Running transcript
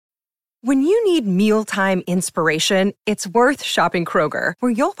When you need mealtime inspiration, it's worth shopping Kroger,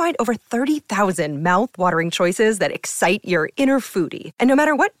 where you'll find over 30,000 mouth-watering choices that excite your inner foodie. And no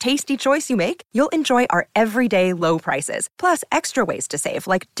matter what tasty choice you make, you'll enjoy our everyday low prices, plus extra ways to save,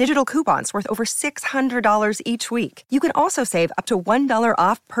 like digital coupons worth over $600 each week. You can also save up to $1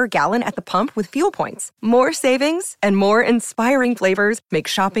 off per gallon at the pump with fuel points. More savings and more inspiring flavors make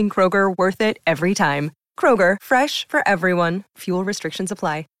shopping Kroger worth it every time. Kroger, fresh for everyone. Fuel restrictions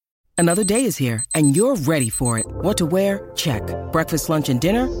apply. Another day is here, and you're ready for it. What to wear? Check. Breakfast, lunch, and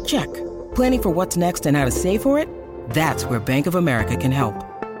dinner? Check. Planning for what's next and how to save for it? That's where Bank of America can help.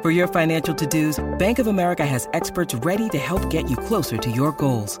 For your financial to-dos, Bank of America has experts ready to help get you closer to your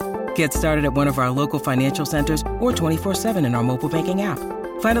goals. Get started at one of our local financial centers or 24/7 in our mobile banking app.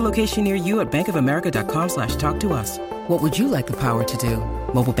 Find a location near you at bankofamerica.com/talktous. What would you like the power to do?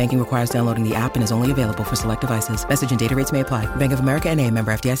 Mobile banking requires downloading the app and is only available for select devices. Message and data rates may apply. Bank of America N.A.,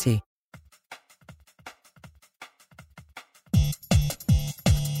 member FDIC.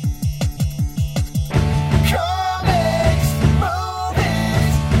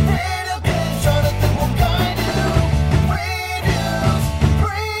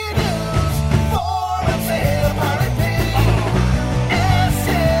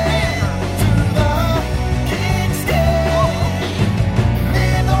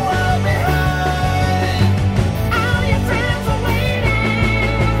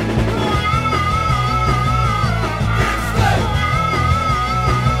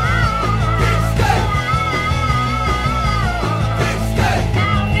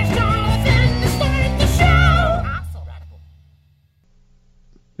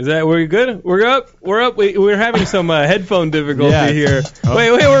 Is that, we're good? We're up? We're up. We're having some headphone difficulty here. Oh.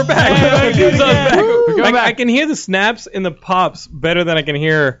 Wait, we're back. I can hear the snaps and the pops better than I can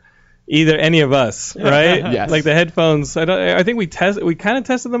hear any of us, right? Yes. Like the headphones. I think we kind of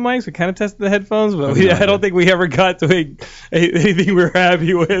tested the mics. We kind of tested the headphones, but I don't think we ever got to anything we were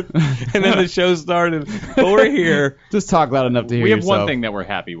happy with. And then the show started. But we're here. Just talk loud enough to hear We have yourself. one thing that we're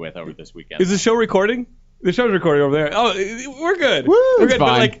happy with over this weekend. Is the show recording? The show's recording over there. Oh, we're good. We're good.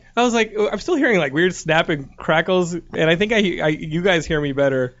 Fine. But I was like, I'm still hearing like weird snapping crackles, and I think you guys hear me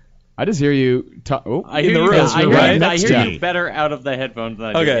better. I just hear you talk. Oh, I hear in the you, room, I right? hear you better out of the headphones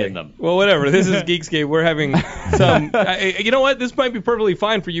than I do in them. Well, whatever. This is Geekscape. We're having some. You know what? This might be perfectly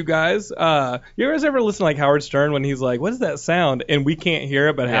fine for you guys. You guys ever listen to like Howard Stern when he's like, "What is that sound?" and we can't hear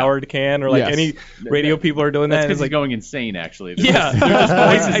it, but Howard can, or like any radio people are doing That's that. because It's he's going insane. Actually, They're just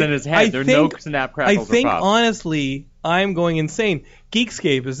voices in his head. There are no snap crackles. I think or pops. honestly, I'm going insane.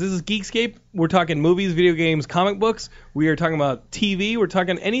 Geekscape. This is Geekscape. We're talking movies, video games, comic books. We are talking about TV. We're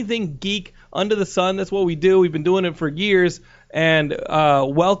talking anything geek under the sun. That's what we do. We've been doing it for years. And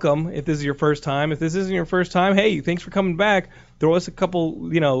welcome if this is your first time. If this isn't your first time, hey, thanks for coming back. Throw us a couple,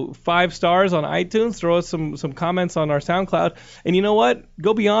 5 stars on iTunes. Throw us some comments on our SoundCloud. And you know what?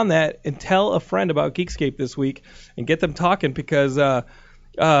 Go beyond that and tell a friend about Geekscape this week and get them talking because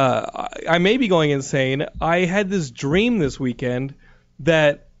I may be going insane. I had this dream this weekend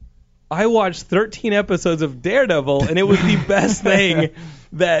that I watched 13 episodes of Daredevil, and it was the best thing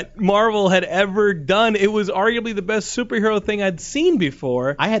that Marvel had ever done. It was arguably the best superhero thing I'd seen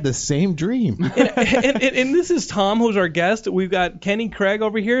before. I had the same dream. And this is Tom, who's our guest. We've got Kenny Craig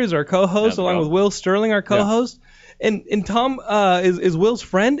over here as our co-host, along with Will Sterling, our co-host. Yeah. And Tom is Will's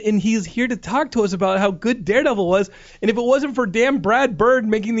friend, and he's here to talk to us about how good Daredevil was. And if it wasn't for damn Brad Bird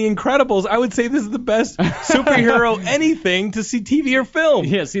making The Incredibles, I would say this is the best superhero anything to see TV or film.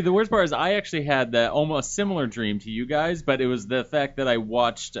 Yeah, see, the worst part is I actually had that almost similar dream to you guys, but it was the fact that I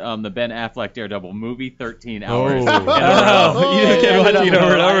watched the Ben Affleck Daredevil movie 13 hours. You just kept watching it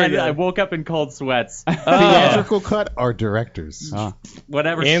over and over again. I woke up in cold sweats. Theatrical cut or directors?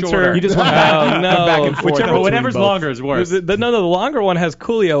 Whatever's Answer. shorter. You just went back and forth. Whatever's longer is worse. The longer one has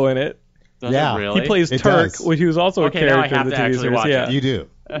Coolio in it. Does it really? He plays It Turk, does. which he was also a character now I have in the to TV actually series. watch Yeah. it. You do.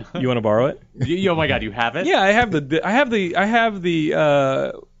 You want to borrow it? Oh my God, you have it? Yeah, I have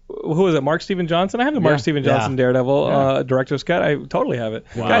the who is it? Mark Steven Johnson. I have the Mark Steven Johnson Daredevil director's cut. I totally have it.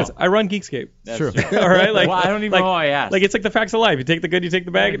 Wow. Guys, I run Geekscape. That's Sure. true. All right, like Well, I don't even know why I asked. Like it's like the facts of life. You take the good, you take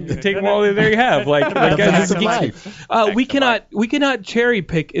the bad, you take them all. There you have. Like guys, facts this is of Geekscape. life. We cannot cherry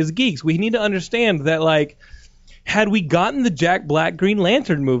pick as geeks. We need to understand that like had we gotten the Jack Black Green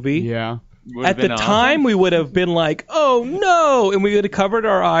Lantern movie, Yeah. at the time we would have been like, oh no, and we would have covered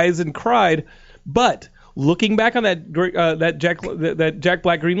our eyes and cried. But looking back on that Jack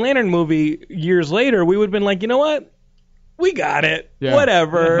Black Green Lantern movie years later, we would have been like, you know what? We got it. Yeah.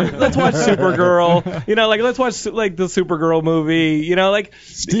 Whatever. Let's watch Supergirl. Let's watch like the Supergirl movie.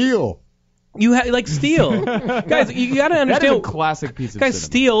 Steel. You like Steel. Guys, you got to That is understand. a classic piece of Guys, cinema.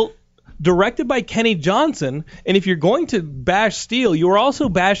 Steel. directed by Kenny Johnson. And if you're going to bash Steel, you are also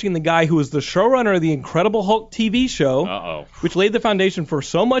bashing the guy who was the showrunner of the Incredible Hulk TV show, which laid the foundation for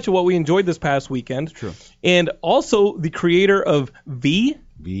so much of what we enjoyed this past weekend. True. And also the creator of V.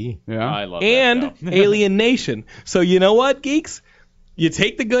 Yeah. I love And that show. Alien Nation. So you know what, geeks? You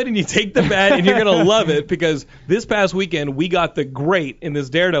take the good and you take the bad, and you're going to love it, because this past weekend we got the great in this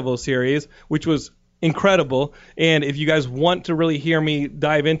Daredevil series, which was incredible. And if you guys want to really hear me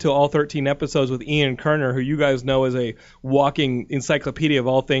dive into all 13 episodes with Ian Kerner, who you guys know is a walking encyclopedia of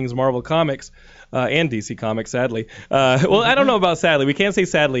all things Marvel Comics, and DC Comics, sadly. Well, I don't know about sadly. We can't say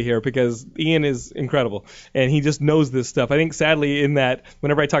sadly here because Ian is incredible, and he just knows this stuff. I think sadly in that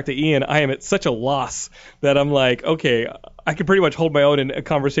whenever I talk to Ian, I am at such a loss that I'm like, okay, I can pretty much hold my own in a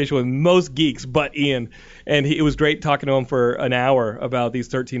conversation with most geeks but Ian. And it was great talking to him for an hour about these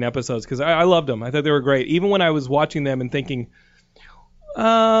 13 episodes, because I loved them. I thought they were great. Even when I was watching them and thinking,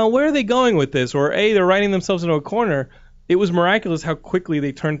 where are they going with this? Or, they're writing themselves into a corner. It was miraculous how quickly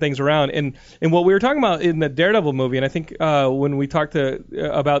they turned things around. And what we were talking about in the Daredevil movie, and I think when we talked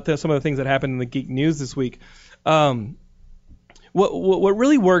about some of the things that happened in the Geek News this week, what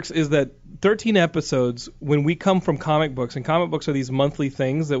really works is that 13 episodes, when we come from comic books, and comic books are these monthly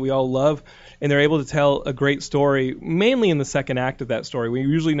things that we all love, and they're able to tell a great story, mainly in the second act of that story. We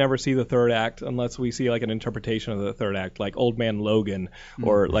usually never see the third act unless we see like an interpretation of the third act, like Old Man Logan,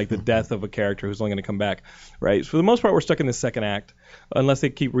 or like the death of a character who's only going to come back, right? So for the most part, we're stuck in the second act, unless they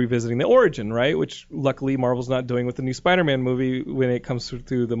keep revisiting the origin, right? Which luckily Marvel's not doing with the new Spider-Man movie when it comes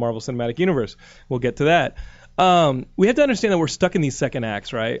through the Marvel Cinematic Universe. We'll get to that. We have to understand that we're stuck in these second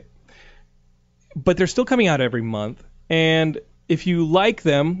acts, right? But they're still coming out every month. And if you like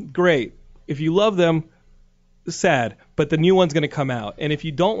them, great. If you love them, sad. But the new one's going to come out. And if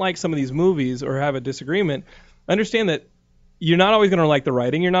you don't like some of these movies or have a disagreement, understand that you're not always going to like the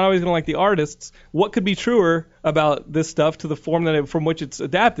writing. You're not always going to like the artists. What could be truer about this stuff to the form from which it's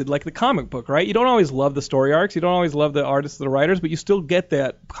adapted, like the comic book, right? You don't always love the story arcs. You don't always love the artists or the writers, but you still get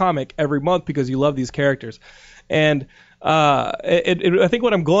that comic every month because you love these characters. And I think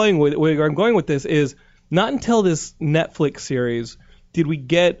where I'm going with this is not until this Netflix series did we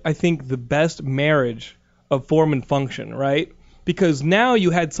get, I think, the best marriage of form and function, right? Because now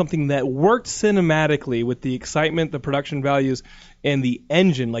you had something that worked cinematically with the excitement, the production values, and the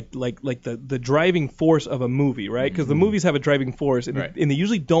engine, like the driving force of a movie, right? Because the movies have a driving force, and they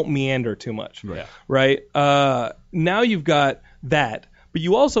usually don't meander too much, right? Now you've got that. But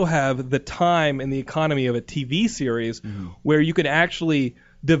you also have the time and the economy of a TV series where you can actually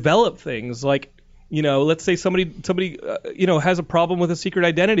develop things like, let's say somebody has a problem with a secret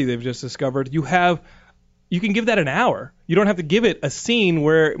identity they've just discovered. You can give that an hour. You don't have to give it a scene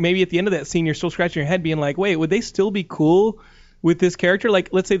where maybe at the end of that scene you're still scratching your head being like, wait, would they still be cool with this character? Like,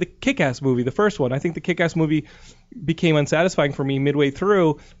 let's say the Kick-Ass movie, the first one. I think the Kick-Ass movie became unsatisfying for me midway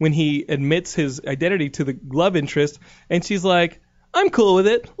through when he admits his identity to the love interest, and she's like, I'm cool with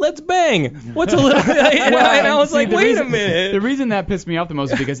it. Let's bang. What's a little... and I was like, wait a minute. The reason that pissed me off the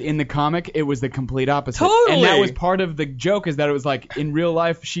most is because in the comic, it was the complete opposite. Totally. And that was part of the joke, is that it was like, in real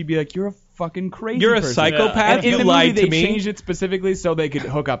life, she'd be like, you're a fucking crazy You're a person. psychopath. And You in the lied movie, to they me. changed it specifically so they could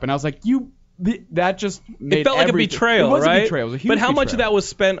hook up. And I was like, that just made It felt like a betrayal, it was right? a betrayal. It was a huge but how much of betrayal. that was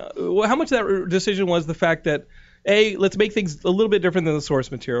spent? How much of that decision was the fact that, let's make things a little bit different than the source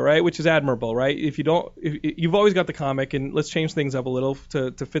material, right? Which is admirable, right? If you've always got the comic, and let's change things up a little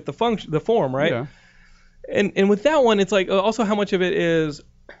to fit the form, right? Yeah. And with that one, it's like also how much of it is,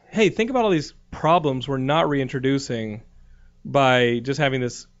 hey, think about all these problems we're not reintroducing by just having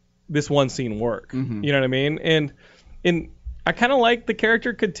this one scene work. Mm-hmm. You know what I mean? And I kind of like the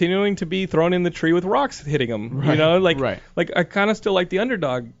character continuing to be thrown in the tree with rocks hitting him. Right. Like I kind of still like the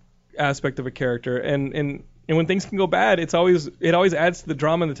underdog aspect of a character, and when things can go bad, it always adds to the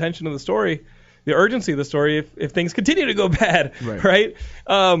drama and the tension of the story, the urgency of the story if things continue to go bad, right?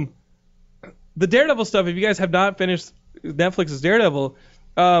 The Daredevil stuff, if you guys have not finished Netflix's Daredevil,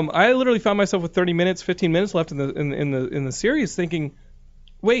 I literally found myself with 15 minutes left in the series thinking,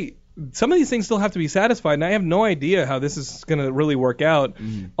 wait, some of these things still have to be satisfied, and I have no idea how this is going to really work out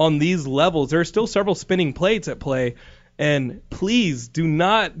on these levels. There are still several spinning plates at play, and please do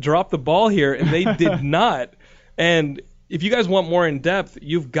not drop the ball here, and they did not. And if you guys want more in depth,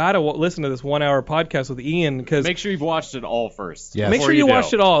 you've got to listen to this 1 hour podcast with Ian, because Make sure you've watched it all first. Yes. make sure you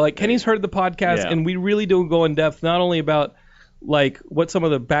watched it all. Like, Kenny's heard the podcast, Yeah. and we really do go in depth, not only about like what some of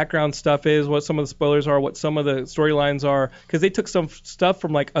the background stuff is, what some of the spoilers are, what some of the storylines are, because they took some stuff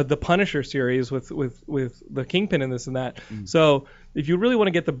from like the Punisher series with the Kingpin and this and that. So if you really want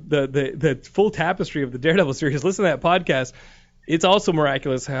to get the full tapestry of the Daredevil series, listen to that podcast. It's also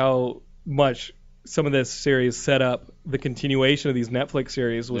miraculous how much some of this series set up the continuation of these Netflix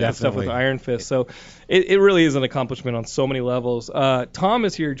series with the stuff with Iron Fist. So it really is an accomplishment on so many levels. Tom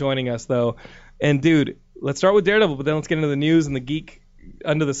is here joining us, though. And, dude, let's start with Daredevil, but then let's get into the news and the geek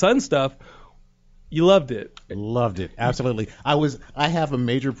under the sun stuff. You loved it. Loved it. Absolutely. I have a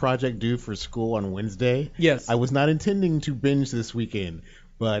major project due for school on Wednesday. Yes. I was not intending to binge this weekend,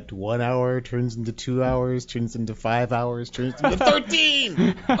 but 1 hour turns into 2 hours, turns into 5 hours, turns into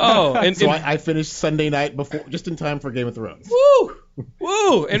 13. Oh, and So I finished Sunday night before, just in time for Game of Thrones. woo!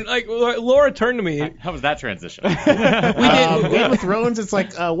 Woo! And like Laura turned to me. How was that transition? Game of Thrones, it's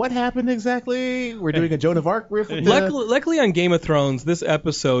like, what happened exactly? We're doing a Joan of Arc riff. With Luckily on Game of Thrones, this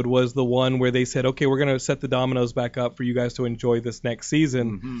episode was the one where they said, okay, we're going to set the dominoes back up for you guys to enjoy this next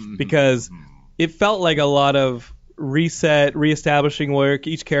season, because it felt like a lot of reestablishing where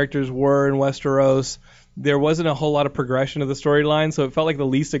each characters were in Westeros. There wasn't a whole lot of progression of the storyline, so it felt like the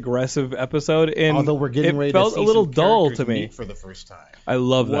least aggressive episode. And although we're getting ready it felt to see a little some dull characters to me. meet for the first time. I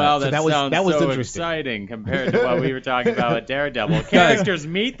love that. Wow, So that that sounds was so interesting. exciting compared to what we were talking about with Daredevil. Characters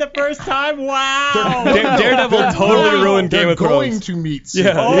meet the first time? Wow! Daredevil totally ruined Game They're of going Thrones. to meet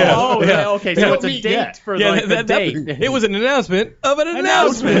Yeah, soon. yeah. Okay, They so don't it's a meet date yet. for Yeah, like the date. it was an announcement of an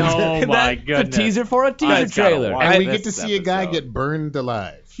announcement. Oh my That- goodness. The teaser for a teaser I've gotta trailer. watch And we this get to see a guy episode. get burned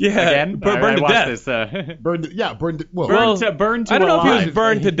alive. Yeah, Again? burned to watched death. This, Burned to Well, burn to I don't know if he alive. was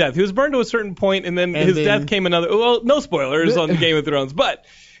burned to death. He was burned to a certain point, and then his then- death came another. Well, no spoilers on Game of Thrones, but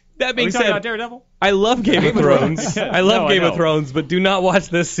that Are being we talking about said, Daredevil? I love Game of Thrones. I love No, I Game of know. Thrones, but do not watch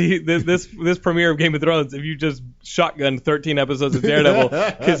this premiere of Game of Thrones if you just shotgunned 13 episodes of Daredevil,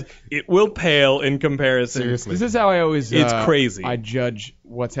 because it will pale in comparison. Seriously. This is how I always. It's crazy. I judge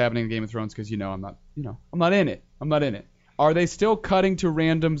what's happening in Game of Thrones because I'm not in it. I'm not in it. Are they still cutting to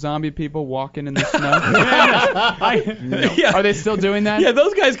random zombie people walking in the snow? Yeah. Are they still doing that? Yeah,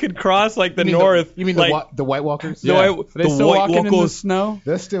 those guys could cross like the You mean north. You mean like, the White Walkers? the Yeah. White- Are they the still White walking in the Walkers- snow?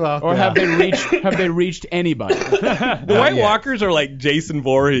 They're still out Or there. have they reached anybody? The White yet. Walkers are like Jason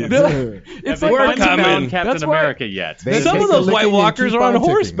Voorhees. It's Have we're they coming. found Captain That's why- America yet? They Some take of the those White licking and Walkers keep are on ticking.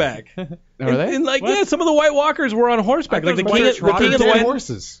 horseback. Are they? And like, What? yeah, some of the White Walkers were on horseback, I like the thought king, those of, the White king of the Dead White.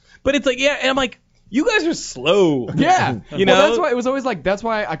 horses. But it's like, yeah, and I'm like, you guys are slow. Yeah, You know? Well, that's why it was always like. That's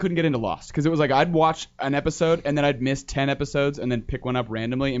why I couldn't get into Lost because it was like I'd watch an episode and then I'd miss 10 episodes and then pick one up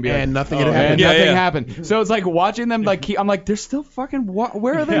randomly and be like, And nothing had and happened. Yeah, nothing yeah. happened. So it's like watching them like I'm like they're still fucking.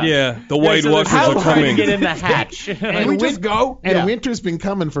 Where are they? Yeah, the White So Walkers they're are still trying to coming. get in the hatch. Can we just go? And yeah. winter's been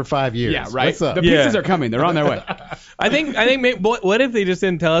coming for 5 years. Yeah, right. What's up? The Yeah. pizzas are coming. They're on their way. I think maybe, what if they just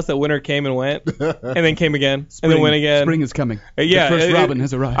didn't tell us that winter came and went, and then came again, and then went again? Spring is coming. Yeah, the first Robin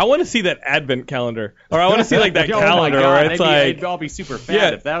has arrived. I want to see that advent calendar, or I want to see like that Oh my calendar God, where it's like, they'd all be super fat Yeah.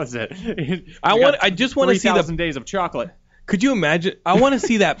 if that was it. I just want to see 3,000 days of chocolate. Could you imagine? I want to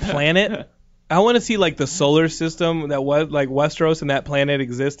see that planet. I want to see like the solar system that was like Westeros and that planet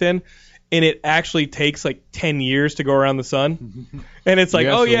exist in, and it actually takes like 10 years to go around the sun. And it's like,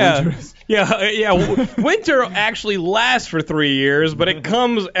 Yeah, oh so yeah, winter is- yeah. Winter actually lasts for 3 years, but it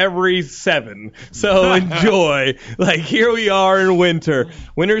comes every 7. So enjoy. Like here we are in winter.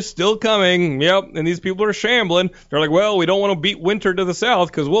 Winter's still coming. Yep. And these people are shambling. They're like, well, we don't want to beat winter to the south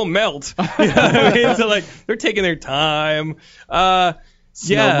because we'll melt. You know what I mean? So like they're taking their time.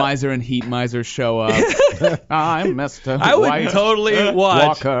 Snow miser and heat miser show up. I'm Mr. I would White totally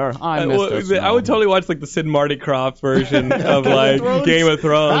watch. Walker. I'm Mr. I would totally watch like the Sid Marty Krofft version of like Game of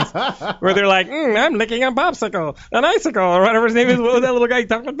Thrones, where they're like, I'm licking a popsicle, an icicle, or whatever his name is. What was that little guy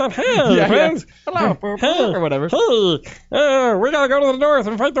talking about? Hey, Yeah, friends. Hello, or whatever. Hey, we gotta go to the north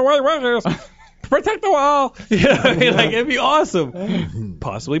and fight the White Walkers. Protect the wall. Yeah, I mean, like it'd be awesome,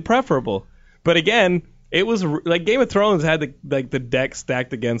 possibly preferable. But again, it was like Game of Thrones had the deck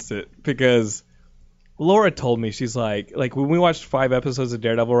stacked against it because Laura told me, she's like when we watched 5 episodes of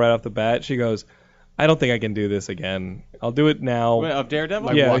Daredevil right off the bat, she goes, I don't think I can do this again. I'll do it now. Wait, of Daredevil?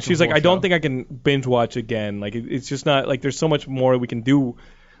 Like, Yeah, watch she's the like, whole I don't show. think I can binge watch again. Like it's just not like there's so much more we can do.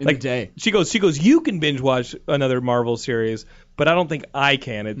 In Like the day. she goes, you can binge watch another Marvel series, but I don't think I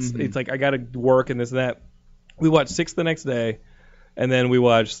can. It's like I got to work and this and that. We watched 6 the next day. And then we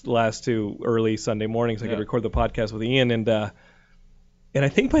watched the last 2 early Sunday mornings. I could record the podcast with Ian, and I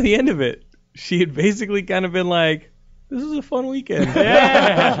think by the end of it, she had basically kind of been like, "This is a fun weekend. This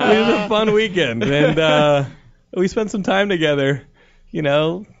is a fun weekend," and we spent some time together, you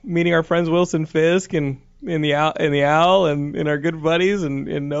know, meeting our friends Wilson Fisk and and the owl and our good buddies and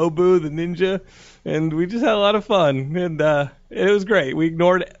Nobu the ninja, and we just had a lot of fun, and it was great. We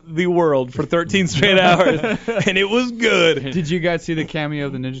ignored the world for 13 straight hours, and it was good. Did you guys see the cameo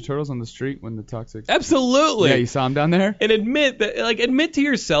of the Ninja Turtles on the street when the Toxic? Absolutely. Yeah, you saw him down there? And admit to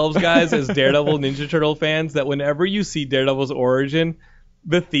yourselves, guys, as Daredevil Ninja Turtle fans, that whenever you see Daredevil's origin,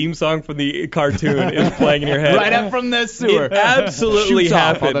 the theme song from the cartoon is playing in your head. Right up from the sewer. It absolutely Shoots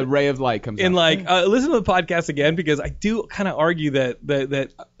off, happened. all the ray of light comes And out. listen to the podcast again, because I do kind of argue that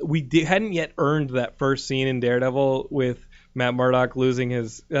we hadn't yet earned that first scene in Daredevil with Matt Murdock losing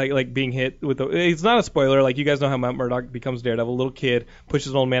his like being hit with the. It's not a spoiler. Like, you guys know how Matt Murdock becomes Daredevil. A little kid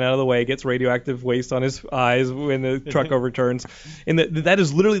pushes an old man out of the way, gets radioactive waste on his eyes when the truck overturns, and that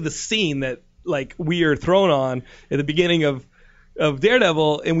is literally the scene that like we are thrown on at the beginning of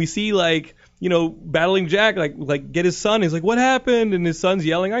Daredevil, and we see battling Jack, like get his son. He's like, what happened? And his son's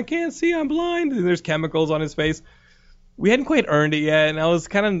yelling, I can't see, I'm blind. And there's chemicals on his face. We hadn't quite earned it yet, and I was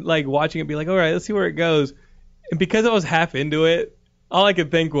kind of like watching it, be like, all right, let's see where it goes. And because I was half into it, all I could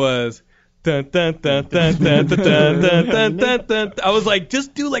think was, dun, dun, dun, dun, dun, dun, dun, dun, dun, dun. I was like,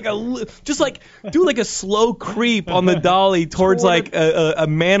 just do like a slow creep on the dolly towards like a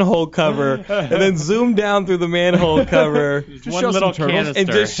manhole cover, and then zoom down through the manhole cover. Just one little canister.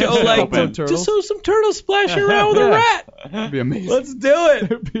 And just show some turtles splashing around with a rat. That'd be amazing. Let's do it.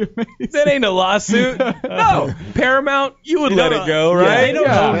 That'd be amazing. That ain't a lawsuit. No, Paramount, you would let it go, They right? don't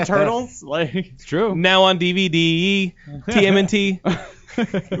own turtles. Like, It's true. Now on DVD, TMNT.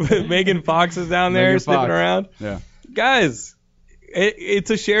 Megan Fox is down there Megan sniffing Fox. around. Yeah. Guys, it's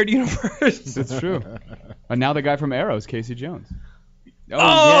a shared universe. It's true. And now the guy from Arrow is Casey Jones.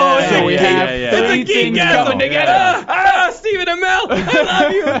 Oh, so we have it's a three geek things out going. together. Stephen Amell, I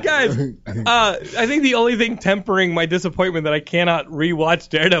love you guys. I think the only thing tempering my disappointment that I cannot rewatch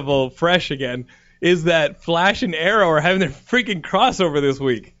Daredevil fresh again is that Flash and Arrow are having their freaking crossover this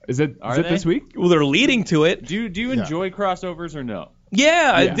week. Is it Are they? this week? Well, they're leading to it. do you enjoy crossovers or no?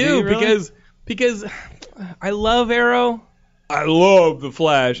 Yeah, I Yeah. do, Do you really? because I love Arrow. I love the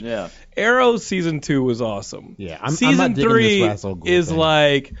Flash. Yeah. Arrow season 2 was awesome. Yeah, I'm season not digging 3 this Ra's al Ghul is thing.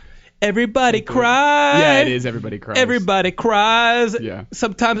 like everybody cries. Yeah, it is. Everybody cries. Everybody cries. Yeah.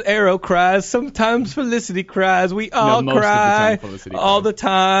 Sometimes Arrow cries. Sometimes Felicity cries. We all most of the cry time Felicity all cries. the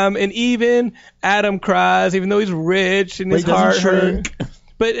time, and even Adam cries, even though he's rich and But his he doesn't heart shrink. hurts.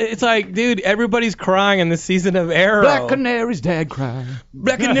 But it's like, dude, everybody's crying in this season of Arrow. Black Canary's dad cry.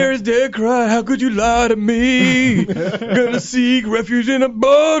 Black Canary's dead cry, how could you lie to me? Gonna seek refuge in a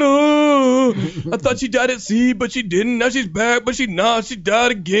bottle. I thought she died at sea, but she didn't. Now she's back, but she not. She died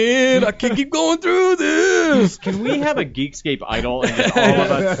again. I can't keep going through this. Can we have a Geekscape idol and just all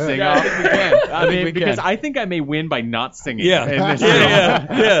of us sing Yeah, I off? think we can. I mean, we because can. I think I may win by not singing. Yeah. in this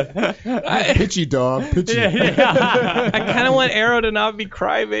Yeah. Pitchy dog, pitchy. I kind of want Arrow to not be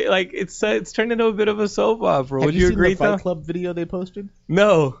crybaby. Like, it's turned into a bit of a soap opera. Have Would you you seen agree, the Fight Tom? Club video they posted?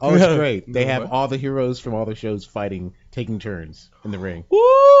 No. Oh, it's No. great. They have what? all the heroes from all the shows fighting, taking turns in the ring. Woo!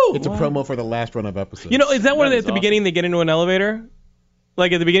 It's a promo for the last run of episodes. You know, is that when That at is the awesome. beginning they get into an elevator?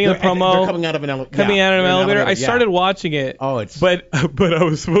 Like at the beginning they're, of the promo, they're coming out of an elevator. coming out of an elevator. I yeah. started watching it. Oh, it's But I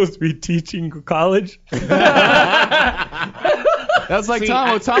was supposed to be teaching college. That's like See, Tom.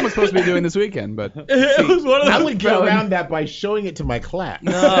 What Tom was supposed to be doing this weekend, but It was one of I those. would get around that by showing it to my class.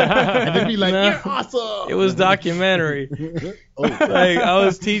 And they'd be like, No. "You're awesome." It was documentary. Oh. Like I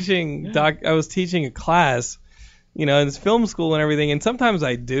was teaching a class, and it's film school and everything. And sometimes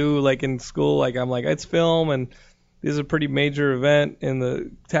I do, like in school, like I'm like, it's film and this is a pretty major event in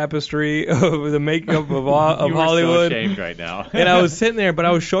the tapestry of the makeup of You are Hollywood. so ashamed right now. And I was sitting there, but I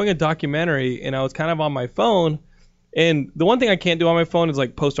was showing a documentary, and I was kind of on my phone. And the one thing I can't do on my phone is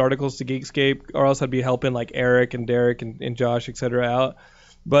like post articles to Geekscape, or else I'd be helping like Eric and Derek and Josh, etc. out.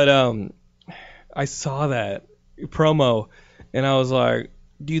 But I saw that promo, and I was like,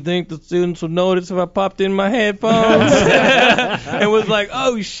 do you think the students would notice if I popped in my headphones? And was like,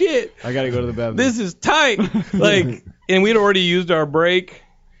 oh shit, I gotta go to the bathroom. this is tight. Like, and we'd already used our break,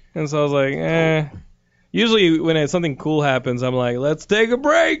 and so I was like, Usually when something cool happens, I'm like, let's take a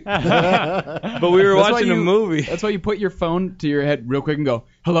break. But we were That's why watching a you- movie. That's why you put your phone to your head real quick and go,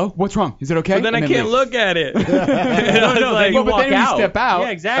 "Hello, what's wrong? Is it okay?" But then And I can't leave. look at it. And I was No, like, then you but walk then you out. step out. Yeah,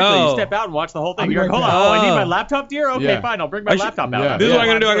 exactly. Oh. You step out and watch the whole thing. be You're like, right hold on. back. Oh, I need Oh. my laptop, dear? Okay, Yeah. fine. I'll bring my laptop out. yeah. this is what I'm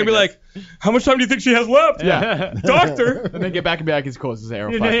going to do. I'm going to be like, how much time do you think she has left? Yeah. Doctor. And then get back and be like, "It's cool. This is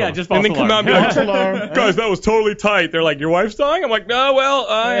Arrow." Yeah, just And false then come out alarm. and be like, guys, that was totally tight. They're like, your wife's dying? I'm like, no, well,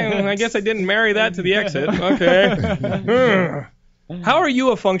 I guess I didn't marry that to the exit. Okay. How are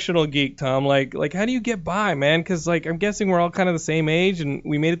you a functional geek, Tom? Like how do you get by, man? Because, like, I'm guessing we're all kind of the same age, and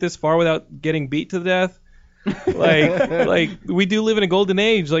we made it this far without getting beat to death. Like we do live in a golden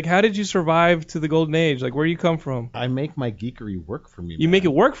age. Like, how did you survive to the golden age? Like, where do you come from? I make my geekery work for me. You man. make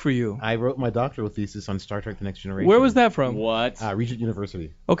it work for you. I wrote my doctoral thesis on Star Trek: The Next Generation. Where was that from? What? Regent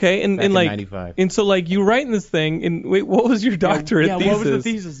University. Okay, and Back in like, 95. and so like you writing this thing, and wait, what was your doctorate yeah, thesis? what was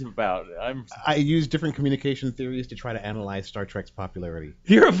the thesis about? I used different communication theories to try to analyze Star Trek's popularity.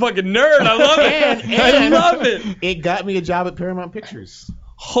 You're a fucking nerd. I love it. I love it. It got me a job at Paramount Pictures.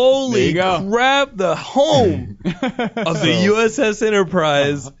 Holy There you go. crap! The home of the USS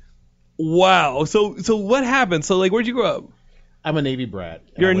Enterprise. Wow. So what happened? So like, where'd you grow up? I'm a Navy brat.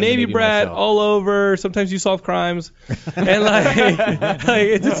 and You're I a was in the Navy brat myself. all over. Sometimes you solve crimes, and like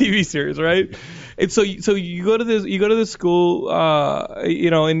it's a TV series, right? And so you go to this school,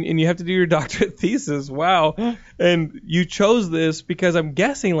 and you have to do your doctorate thesis. Wow, and you chose this because I'm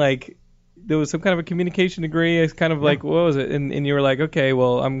guessing like there was some kind of a communication degree. It's kind of like what was it? And you were like, okay,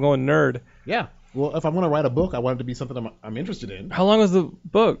 well I'm going nerd. Yeah. Well, if I want to write a book, I want it to be something I'm interested in. How long was the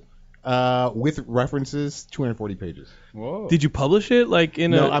book? With references, 240 pages. Whoa. Did you publish it like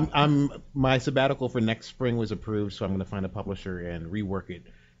in No, a? my sabbatical for next spring was approved, so I'm going to find a publisher and rework it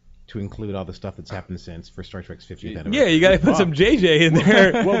to include all the stuff that's happened since for Star Trek's 50th anniversary. Yeah, you gotta put some JJ in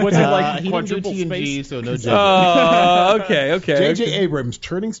there. What was it like? He didn't do Quadruple TNG, space? so no JJ. Oh, okay. J.J. Abrams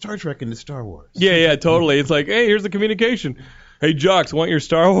turning Star Trek into Star Wars. Yeah, totally. It's like, hey, here's the communication. Hey, Jocks, want your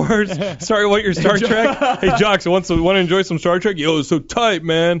Star Wars? Sorry, want your Star Trek? Hey, Jocks, want to enjoy some Star Trek? Yo, it was so tight,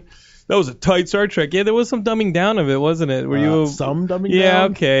 man. That was a tight Star Trek. Yeah, there was some dumbing down of it, wasn't it? Were you some dumbing Yeah,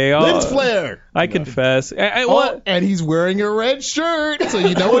 down? okay. Lens flare. I confess. Oh, What? and he's wearing a red shirt, so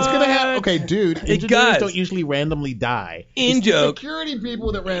you know what's gonna happen. Okay, dude, engineers guys. don't usually randomly die. In It's the joke. security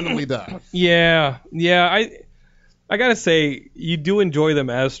people that randomly die. Yeah. I gotta say, you do enjoy them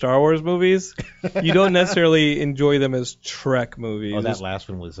as Star Wars movies. You don't necessarily enjoy them as Trek movies. Oh, that last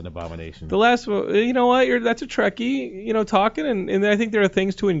one was an abomination. The last one, you know what? That's a Trekkie, talking, and I think there are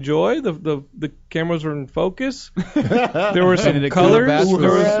things to enjoy. The cameras were in focus. There were some Benedict colors. Cumberbatch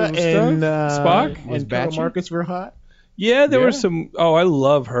There was Uhura some and stuff. Spock. and Carol Marcus were hot. Yeah, there Yeah. were some. Oh, I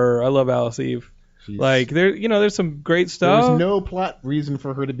love her. I love Alice Eve. She's- Like there's some great there stuff. was no plot reason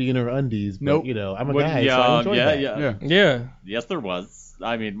for her to be in her undies. But, Nope. I'm a What- guy, so I enjoy that. Yeah. Yeah. Yes, there was.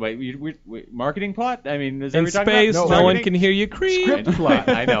 I mean, wait, marketing plot? I mean, is that In what you're talking space, about? no one Marketing? can hear you creep. Script plot.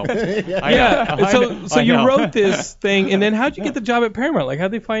 I know. Yeah. So you know. wrote this thing, and then how'd you get the job at Paramount? Like,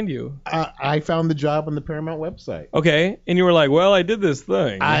 how'd they find you? I found the job on the Paramount website. Okay, and you were like, well, I did this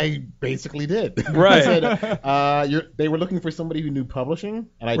thing. I basically did. Right. I said, they were looking for somebody who knew publishing,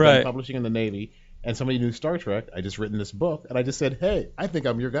 and I'd Right. done publishing in the Navy, and somebody who knew Star Trek. I just written this book, and I just said, hey, I think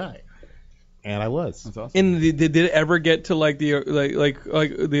I'm your guy. And I was. That's awesome. And did it ever get to like the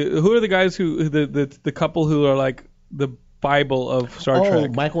who are the guys who the couple who are like the Bible of Star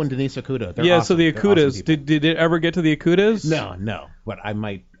Trek? Michael and Denise Okuda. They're Yeah, awesome. so the They're awesome Akudas. people. Did it ever get to the Akudas? No. But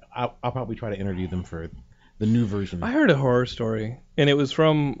I'll probably try to interview them for the new version. I heard a horror story, and it was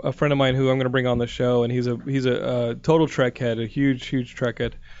from a friend of mine who I'm going to bring on the show, and he's a total Trek head, a huge Trek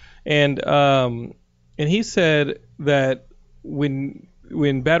head, and he said that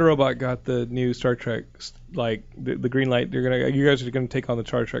when Bad Robot got the new Star Trek, like the green light, you guys are gonna take on the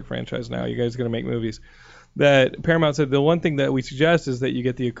Star Trek franchise now. You guys are gonna make movies. That Paramount said the one thing that we suggest is that you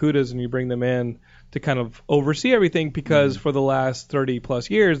get the Akudas and you bring them in to kind of oversee everything because for the last 30 plus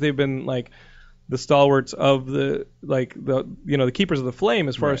years they've been like the stalwarts of the keepers of the flame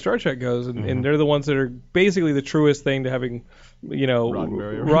as far as Star Trek goes, and they're the ones that are basically the truest thing to having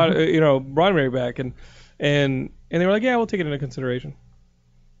Roddenberry back and they were like, yeah, we'll take it into consideration.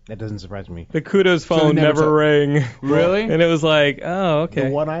 That doesn't surprise me. The Kudos they phone never never rang. Really? And it was like, oh, okay. The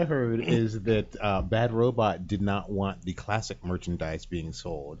one I heard is that Bad Robot did not want the classic merchandise being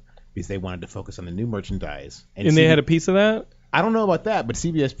sold because they wanted to focus on the new merchandise. And they had a piece of that? I don't know about that, but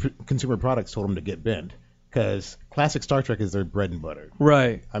CBS Consumer Products told them to get bent because classic Star Trek is their bread and butter.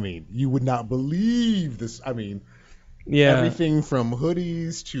 Right. I mean, you would not believe this. I mean, Yeah. everything from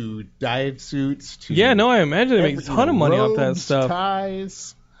hoodies to dive suits to Yeah, no, I imagine they make a ton of money off that robes, stuff.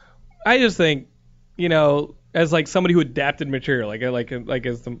 Ties. I just think, as like somebody who adapted material, like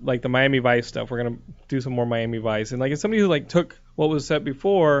as the Miami Vice stuff, we're gonna do some more Miami Vice, and like as somebody who like took what was set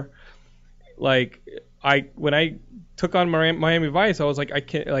before, like when I took on Miami Vice, I was like,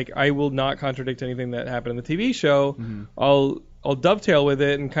 I will not contradict anything that happened in the TV show. Mm-hmm. I'll dovetail with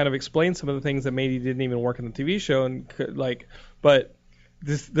it and kind of explain some of the things that maybe didn't even work in the TV show, and but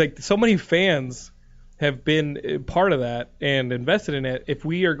this so many fans have been part of that and invested in it. If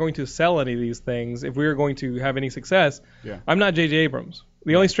we are going to sell any of these things, if we are going to have any success, I'm not J.J. Abrams.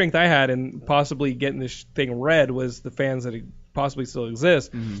 The only strength I had in possibly getting this thing read was the fans that possibly still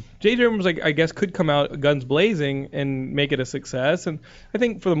exist. J.J. Abrams, like, I guess, could come out guns blazing and make it a success. And I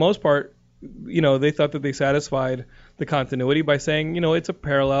think for the most part, they thought that they satisfied the continuity by saying, it's a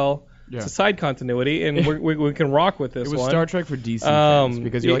parallel. Yeah. It's a side continuity, and we can rock with this It was one. Star Trek for DC fans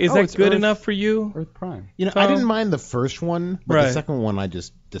because you're like, is that good enough for you? Earth Prime. I didn't mind the first one, but Right. the second one I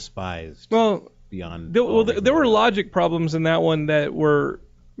just despised. Well, beyond. there were logic problems in that one that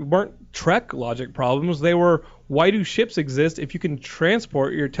weren't Trek logic problems. They were, why do ships exist if you can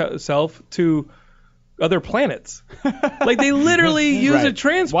transport yourself to other planets? Like, they literally use a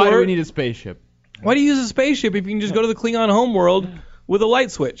transport. Why do we need a spaceship? Why do you use a spaceship if you can just go to the Klingon homeworld with a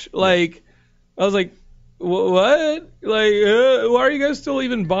light switch? Like, I was like, what? Like, why are you guys still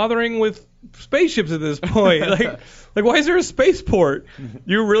even bothering with spaceships at this point? Like, why is there a spaceport?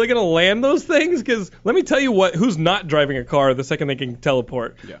 You're really gonna land those things? Because let me tell you who's not driving a car the second they can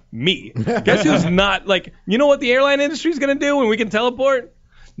teleport? Yeah. Me. Guess who's not? Like, you know what the airline industry is gonna do when we can teleport?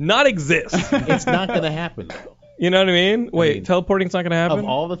 Not exist. It's not going to happen, though. You know what I mean? Wait, teleporting's not gonna happen? Of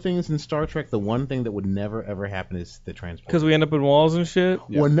all the things in Star Trek, the one thing that would never, ever happen is the transport. Because we end up in walls and shit?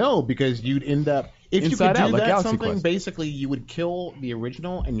 Well, no, because you'd end up... If Inside you could Out, do like that Galaxy something, Quest. basically you would kill the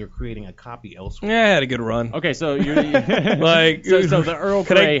original and you're creating a copy elsewhere. Yeah, I had a good run. Okay, so you're Like, so the Earl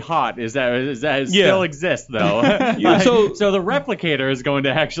Could I- Grey hot is that Yeah. still exists though? Yeah, so- so the replicator is going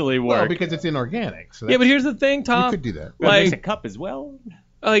to actually Well, work. because it's inorganic. So Yeah, but here's the thing, Tom. you could do that. That makes a Like, cup as well.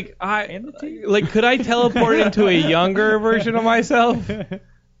 like And the tea. could I teleport into a younger version of myself?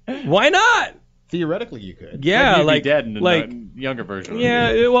 Why not? Theoretically, you could. Yeah, You'd like be dead in the like younger version.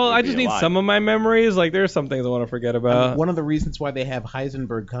 yeah. Well, I You'd just be need alive. some of my memories. Like, there's some things I want to forget about. One of the reasons why they have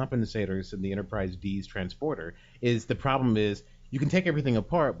Heisenberg compensators in the Enterprise D's transporter is the problem is you can take everything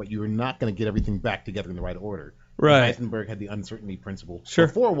apart, but you're not going to get everything back together in the right order. Right. Heisenberg had the uncertainty principle. Sure.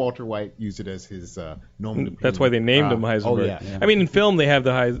 Before Walter White used it as his nomen. That's why they named him Heisenberg. Oh, yeah. I mean, in film, they have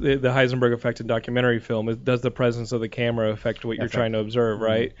the Heisenberg effect in documentary film. It does the presence of the camera affect what you're trying to observe,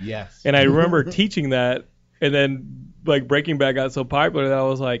 right? Yes. And I remember teaching that, and then like Breaking Bad got so popular that I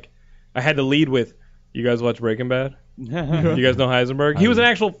was like, I had to lead with, "You guys watch Breaking Bad? You guys know Heisenberg? He was an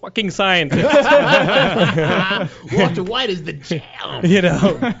actual fucking scientist." Walter White is the jam. Yeah.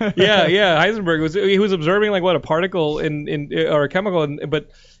 Heisenberg was observing like a particle or a chemical,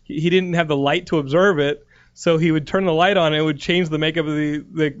 but he didn't have the light to observe it. So he would turn the light on, and it would change the makeup of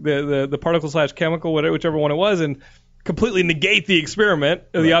the particle / chemical, whichever one it was, and completely negate the experiment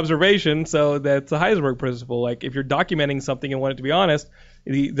or the observation. So that's the Heisenberg principle. Like, if you're documenting something and want it to be honest,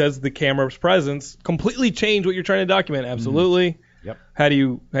 does the camera's presence completely change what you're trying to document? Absolutely. Yep. How do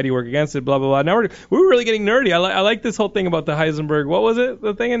you work against it? Blah blah blah. Now we're really getting nerdy. I like this whole thing about the Heisenberg. What was it?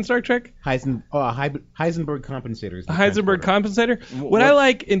 The thing in Star Trek? Heisenberg compensators. The Heisenberg compensator. What I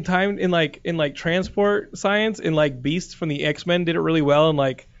like in transport science, in like Beast from the X-Men did it really well. And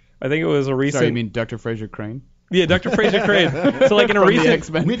like, I think it was a recent. Sorry, you mean Dr. Fraser Crane? Yeah, Dr. Fraser Crane. So like in a From the recent.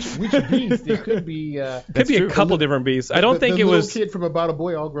 X-Men. Which beast? It could be. Could be a couple different beasts. I don't think the it little was. kid from About a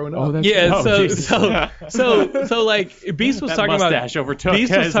Boy All Grown Up. Oh, that's Yeah, Oh, Jesus. so like Beast was That talking about mustache overtook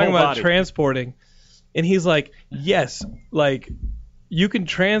Beast was his talking whole about body. transporting, and he's like, yes, like you can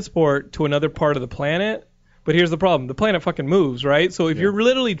transport to another part of the planet, but here's the problem: the planet fucking moves, right? So if you're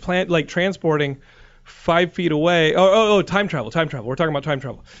literally transporting 5 feet away, time travel. We're talking about time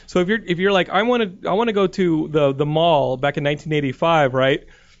travel. So if you're like, I want to go to the mall back in 1985, right?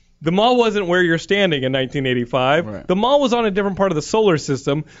 The mall wasn't where you're standing in 1985. Right. The mall was on a different part of the solar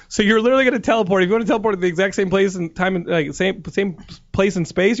system. So you're literally going to teleport. If you want to teleport to the exact same place and time, and like same place in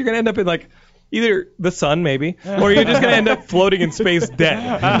space, you're going to end up in like either the sun maybe, or you're just going to end up floating in space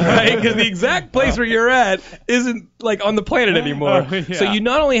dead, right? Because the exact place where you're at isn't like on the planet anymore. Oh, yeah. So you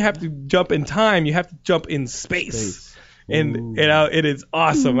not only have to jump in time, you have to jump in space. And it is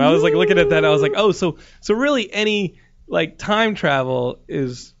awesome. I was like looking at that, and I was like, oh, so really any like time travel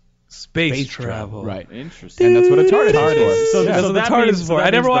is space travel. Right. Interesting. And that's what a TARDIS is for. So That's what the that TARDIS means- is for. that I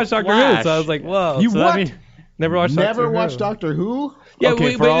never means watched the Doctor Who, Flash- so I was like, whoa. You So that what? mean- never watched Doctor Never Who. watched Doctor Who? Yeah,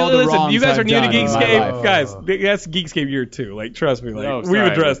 Okay, for but all the listen, wrongs you guys are I've new to done in my Geekscape. life. Guys, that's Geekscape year 2. Like, trust me. Like, Oh, we've sorry.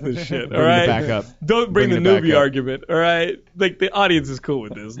 addressed this shit, all Bring it right? back up. Don't bring Bring the it back newbie up. argument, all right? Like, the audience is cool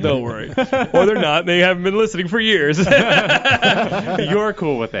with this. Don't worry. Or they're not. They haven't been listening for years. You're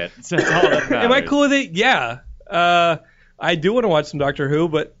cool with it. So that's all that Am I matters. cool with it? Yeah. I do want to watch some Doctor Who,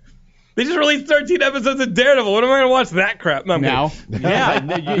 but they just released 13 episodes of Daredevil. When am I going to watch that crap? No, I'm Now? kidding.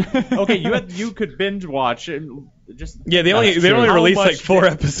 Yeah. You could binge watch and just. Yeah, they only How released much like 4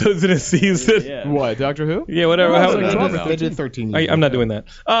 did- episodes in a season. Yeah. What, Doctor Who? Yeah, whatever. Well, How- it's like 12 or They did 13 years. I'm not doing that.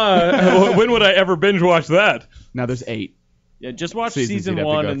 When would I ever binge watch that? Now there's 8. Yeah, just watch seasons season you'd have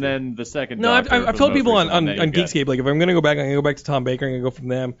to 1 go and through. then the second. No, Doctor I've for the told most people on, recent one, then you're good. Geekscape, like if I'm gonna go back, I'm gonna go back to Tom Baker. I'm gonna go from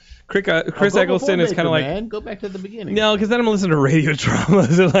them. Chris Go Eccleston is kind of like man. Go back to the beginning. no, because then I'm gonna listen to radio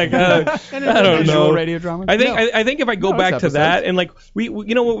dramas and like I don't Visual know. radio dramas? I think No. I think if I go No, back it's to that episodes. and like we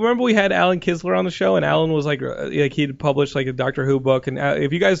you know remember we had Alan Kisler on the show and Alan was like he'd published like a Doctor Who book and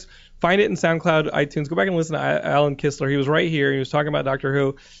if you guys find it in SoundCloud, iTunes, go back and listen to Alan Kisler. He was right here. He was talking about Doctor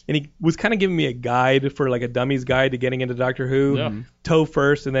Who and he was kind of giving me a guide for like a dummy's guide to getting into Doctor Who. Yeah. Toe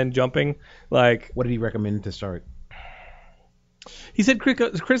first and then jumping. Like What did he recommend to start? he said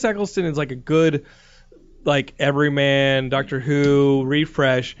Chris Eccleston is like a good like everyman Doctor Who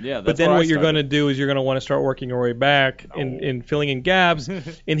refresh. Yeah, that's but then where I what you're started. going to do is you're going to want to start working your way back in filling in gaps.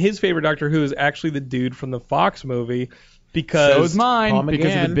 And his favorite Doctor Who is actually the dude from the Fox movie because So is mine Paul because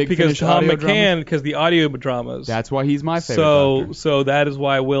of McGann. the Big because Finish Tom audio McCann dramas. because the audio dramas. That's why he's my favorite so Doctor. that is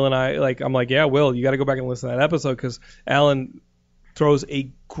why Will and I like I'm like yeah Will you got to go back and listen to that episode because Alan throws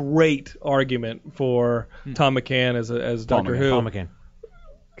a great argument for Tom McCann as Paul Doctor McGann. Who. Paul McCann.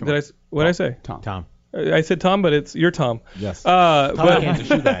 What did I say? Tom. I said Tom, but you're Tom. Yes. Tom But McCann's a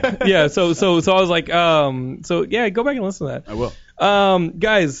shoe guy. yeah, so I was like, so yeah, go back and listen to that. I will.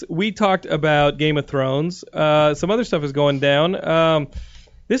 Guys, we talked about Game of Thrones. Some other stuff is going down.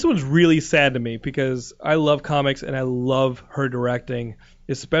 This one's really sad to me because I love comics and I love her directing,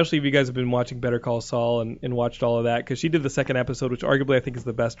 especially if you guys have been watching Better Call Saul and watched all of that because she did the second episode, which arguably I think is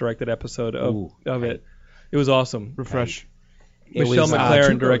the best directed episode of it. It was awesome. Refresh. Michelle was,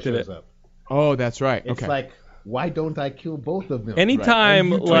 McLaren Tuco directed shows it. up. Oh, that's right. It's Okay. like, why don't I kill both of them?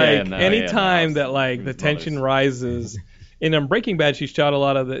 Anytime, Right. like, Yeah, no, anytime yeah, that no, like the it's tension mothers. rises. In Breaking Bad, she directed a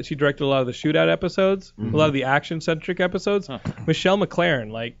lot of the shootout episodes, a lot of the action-centric episodes. Michelle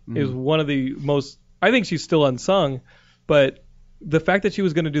McLaren, is one of the most. I think she's still unsung, but the fact that she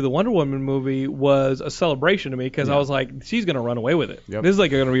was going to do the Wonder Woman movie was a celebration to me because I was like, she's going to run away with it. Yep. This is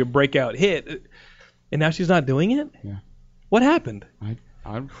like going to be a breakout hit, and now she's not doing it. Yeah. What happened?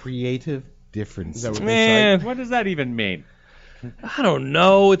 I'm Creative difference. Is that what Man, What does that even mean? I don't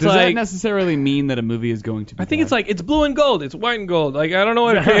know. It's Does that like necessarily mean that a movie is going to be I think bad? it's like it's blue and gold, it's white and gold. Like I don't know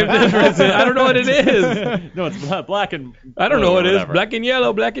what a creative difference is. I don't know what it is. No, it's black and. I don't know what it is. whatever. Black and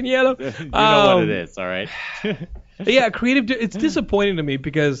yellow, black and yellow. You know what it Um, is, all right? Yeah, creative. It's disappointing to me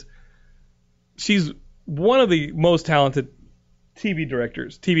because she's one of the most talented TV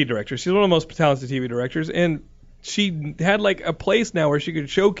directors. She's one of the most talented TV directors, and she had like a place now where she could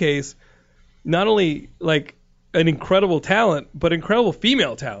showcase not only like an incredible talent, but incredible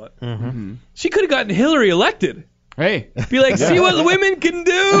female talent. Mm-hmm. She could have gotten Hillary elected. Hey, Be like, see what the women can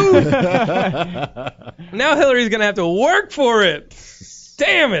do. Now Hillary's gonna have to work for it.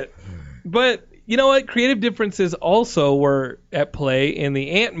 Damn it. But you know what? Creative differences also were at play in the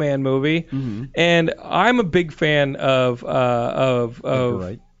Ant-Man movie, and I'm a big fan of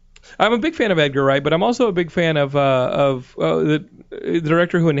Right. I'm a big fan of Edgar Wright, but I'm also a big fan of the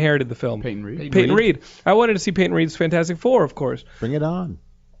director who inherited the film, Peyton Reed. Peyton Reed. I wanted to see Peyton Reed's Fantastic Four, of course. Bring it on.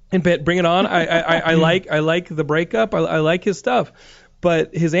 And Bring It On. I like the breakup. I like his stuff.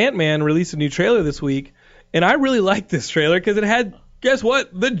 But his Ant-Man released a new trailer this week, and I really liked this trailer because it had, guess what?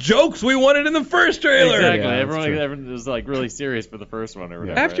 The jokes we wanted in the first trailer. Exactly. Yeah, that's true. Everyone was like really serious for the first one or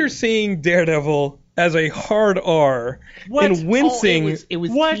whatever. After seeing Daredevil as a hard R and wincing, it was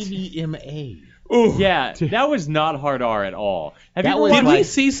What? TVMA. ooh, Yeah, that was not hard R at all. Have That you ever was did watched, we like-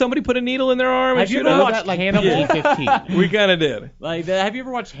 see somebody put a needle in their arm and Have you shoot ever up? watched like Hannibal? PG-15. We kind of did. have you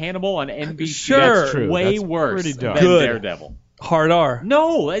ever watched Hannibal on NBC? Sure. That's true. Way That's worse pretty than dumb. Good. Daredevil. Hard R.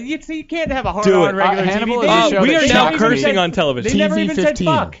 No, you can't have a hard Do R it. on regular Hannibal TV. is a Uh, show we that are shocked now me. cursing on television. They never even said TV-15.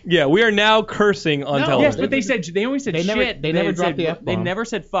 fuck. Yeah, we are now cursing on No. television. Yes, but they only said They never- shit. they never dropped said, the F-bomb. They never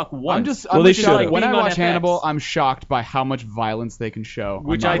said fuck once. Well, they should've. When I Being on watch FX. Hannibal, I'm shocked by how much violence they can show. on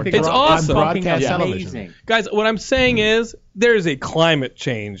Which I network think It's is awesome. fucking Broadcast amazing. television. Guys, what I'm saying is there's a climate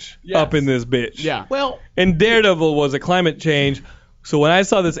change Yes. up in this bitch. Yeah. Well, And Daredevil was a climate change. So when I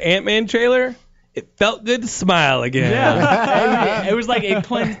saw this Ant-Man trailer, it felt good to smile again. Yeah, it was like it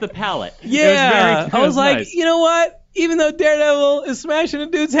cleansed the palate. Yeah. It I was like, nice. you know what? Even though Daredevil is smashing a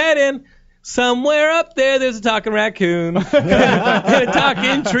dude's head in, somewhere up there's a talking raccoon and a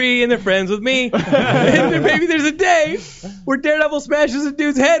talking tree, and they're friends with me. And maybe there's a day where Daredevil smashes a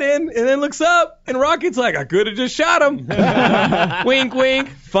dude's head in and then looks up, and Rocket's like, I could have just shot him. Wink, wink.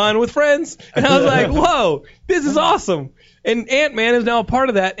 Fun with friends. And I was like, whoa, this is awesome. And Ant-Man is now a part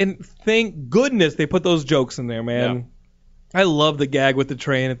of that, and thank goodness they put those jokes in there, man. I love the gag with the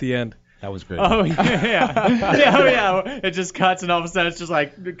train at the end. That was great. Oh yeah. It just cuts, and all of a sudden it's just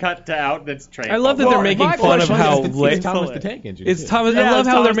like cut to out. That's train. I love that they're making fun of how it's Thomas the Tank Engine. It's too. Thomas. Yeah, I love it's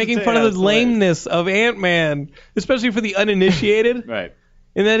how they're Thomas making the fun Tank. of the That's hilarious. lameness of Ant-Man, especially for the uninitiated. Right.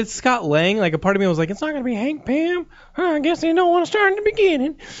 And that it's Scott Lang. Like a part of me was like, it's not gonna be Hank Pym. I guess they don't want to start in the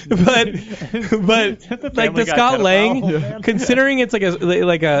beginning. But like the Guy Scott pedophile, Lang, man. considering it's like a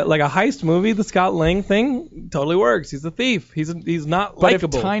heist movie, the Scott Lang thing totally works. He's a thief. He's not But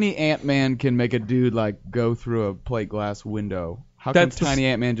likable. if Tiny Ant-Man can make a dude like go through a plate glass window, how come That's the Tiny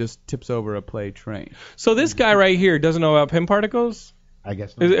Ant-Man just tips over a play train? So this guy right here doesn't know about Pym particles. I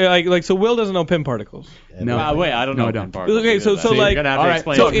guess. Is Not. it like so Will doesn't know Pym particles. No. Wait, I don't No, know. I don't. Okay, so you're like gonna have all to right,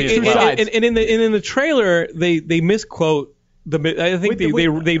 explain so it to me. and, as well. in the trailer they misquote the. I think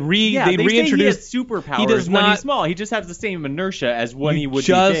they reintroduced superpowers he does when not- he's small. He just has the same inertia as when he would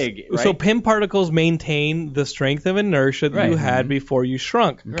just, be big. Right? So Pym particles maintain the strength of inertia that you Right. had before you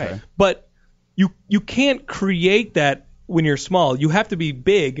shrunk. Right. But you can't create that when you're small. You have to be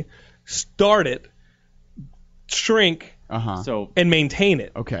big, start it, shrink, So and maintain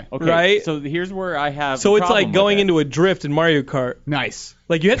it. Okay. Right? So here's where I have. So a it's problem like going with into a drift in Mario Kart. Nice.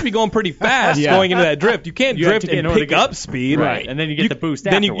 Like you have to be going pretty fast Yeah. going into that drift. You can't You have drift to- in and order to pick get- up speed. Right. And then you get the boost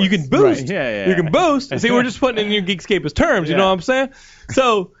Then you can afterwards. boost. Right. Yeah. You can boost. See, we're just putting it in your Geekscape's terms. You know Yeah. what I'm saying?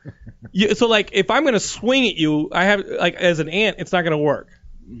 So, so like if I'm gonna swing at you, I have like as an ant, it's not gonna work.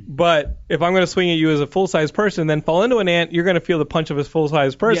 But if I'm going to swing at you as a full-size person, then fall into an ant, you're going to feel the punch of a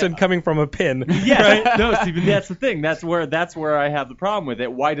full-size person Yeah. coming from a pin. Yeah, Right? no, Steven, that's the thing. That's where I have the problem with it.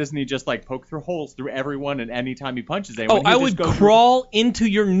 Why doesn't he just like poke through holes through everyone, and anytime he punches anyone, Oh, he I just would goes crawl into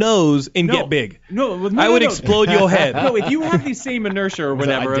your nose and No. get big. No, I would explode your head. No, if you have the same inertia or Was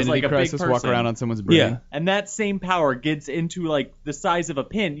that whatever as like Identity a big Crisis, person, walk around on someone's brain. Yeah. and that same power gets into like the size of a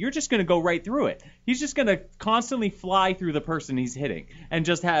pin, you're just gonna go right through it. He's just gonna constantly fly through the person he's hitting, and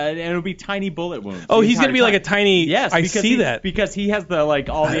and it'll be tiny bullet wounds. Oh, the he's going to entire be like a time. tiny. Yes, I because see that. because he has the like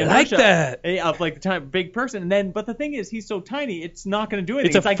all the I like inertia that. of like the big person, and then but the thing is he's so tiny, it's not going to do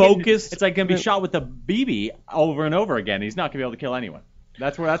anything. It's a like focused- it's like going to be shot with a BB over and over again. He's not going to be able to kill anyone.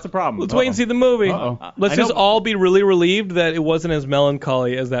 That's the problem. Let's wait and see the movie. Uh-oh. Let's I just know- all be really relieved that it wasn't as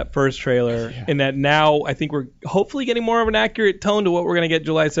melancholy as that first trailer, and that now I think we're hopefully getting more of an accurate tone to what we're going to get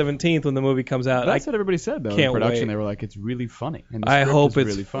July 17th when the movie comes out. That's what everybody said, though. can't In production, wait. they were like, it's really funny. And the I script hope is it's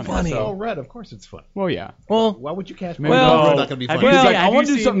really funny. funny. Oh, Red, of course it's fun. Well, yeah. well, Why would you cast Maybe Paul Well, Rudd? It's not going to be have funny. you- He's like, have I want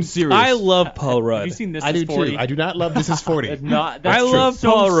you to do something seen- serious. I love Paul Rudd. Have you seen this? I is do 40? too. I do not love This Is 40. It's not. I That's true. love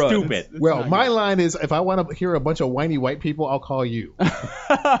so Paul Rudd. Stupid. Well, my line is, if I want to hear a bunch of whiny white people, I'll call you.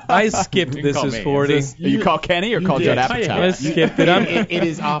 I skipped can This call Is me. 40. You call Kenny or call did. Judd I Apatow? skipped it. It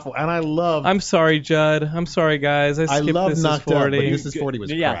is awful, and I love. I'm sorry, Judd. I'm sorry, guys. I I skipped love This Is Knocked Up, 40. but This Is 40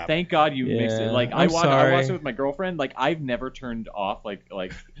 was Yeah, crap. thank God you mixed it. Yeah, Like I'm I sorry. watched it with my girlfriend. Like I've never turned off like I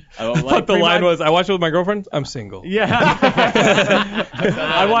thought the line was, I watched it with my girlfriend. I'm single. Yeah.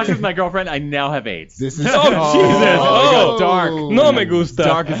 I watched it with my girlfriend. I now have AIDS. This is Oh, Jesus. it got dark. No me gusta.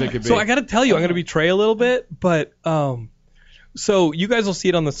 Dark as it could be. So I got to tell you, I'm going to betray a little bit, but so you guys will see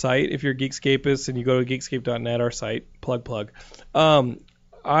it on the site if you're Geekscapists and you go to geekscape.net, our site, plug.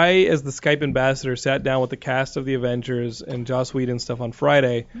 I, as the Skype ambassador, sat down with the cast of the Avengers and Joss Whedon stuff on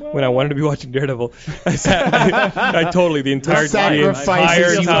Friday when I wanted to be watching Daredevil. I totally the entire time.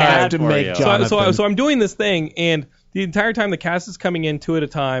 sacrifices you time. have to For make, you. Jonathan. So I'm doing this thing, and the entire time the cast is coming in two at a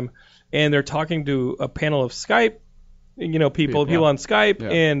time, and they're talking to a panel of Skype, people on Skype, Yeah.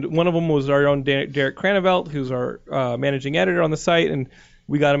 and one of them was our own Derek Cranevelt, who's our managing editor on the site, and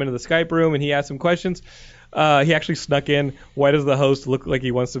we got him into the Skype room, and he asked some questions. He actually snuck in. Why does the host look like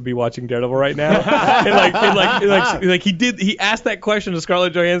he wants to be watching Daredevil right now? and he did. He asked that question to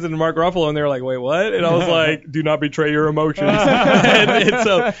Scarlett Johansson and Mark Ruffalo, and they were like, "Wait, what?" And I was like, "Do not betray your emotions."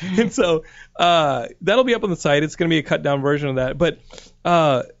 and so that'll be up on the site. It's going to be a cut down version of that. But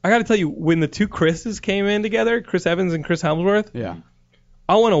I got to tell you, when the two Chris's came in together, Chris Evans and Chris Hemsworth, Yeah.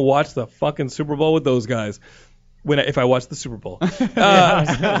 I want to watch the fucking Super Bowl with those guys. If I watch the Super Bowl,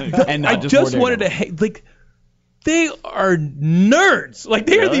 And I not just more wanted to Daredevil. they are nerds. Like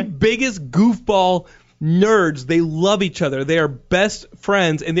they are Really? the biggest goofball nerds. They love each other. They are best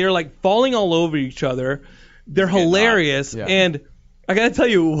friends, and they are like falling all over each other. They're hilarious, Yeah. and I gotta tell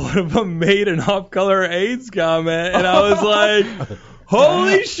you, one of them made an off-color AIDS comment, and I was like,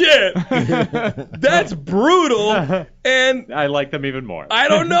 "Holy shit, that's brutal!" And I like them even more. I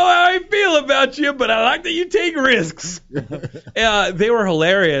don't know how I feel about you, but I like that you take risks. They were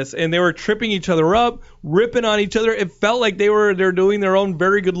hilarious, and they were tripping each other up, ripping on each other. It felt like they're doing their own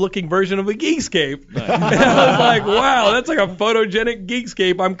very good-looking version of a Geekscape. And I was like, wow, that's like a photogenic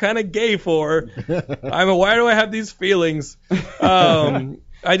Geekscape I'm kind of gay for. Why do I have these feelings?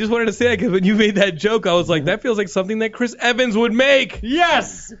 I just wanted to say that because when you made that joke, I was like, that feels like something that Chris Evans would make.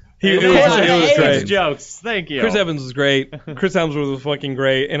 Yes. It was great. Jokes. Thank you. Chris Evans was great. Chris Hemsworth was fucking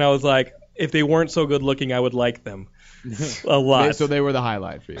great. And I was like, if they weren't so good looking, I would like them a lot. So they were the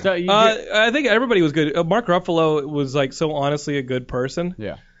highlight for you. So I think everybody was good. Mark Ruffalo was like so honestly a good person.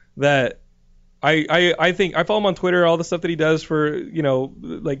 Yeah. That I think I follow him on Twitter, all the stuff that he does for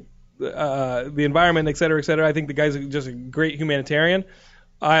like the environment, et cetera, et cetera. I think the guy's just a great humanitarian.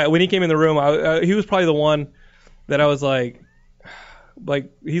 When he came in the room, he was probably the one that I was like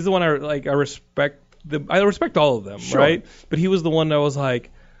he's the one I respect. I respect all of them, right? But he was the one that was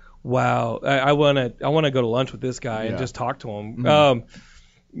like, wow, I wanna go to lunch with this guy and just talk to him.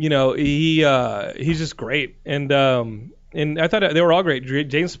 Mm-hmm. He's just great, and I thought they were all great.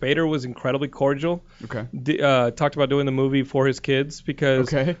 James Spader was incredibly cordial. Okay. Talked about doing the movie for his kids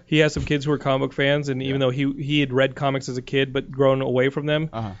because he has some kids who are comic book fans, and even though he had read comics as a kid but grown away from them,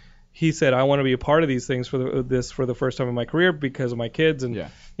 he said, I want to be a part of these things for the first time in my career because of my kids, and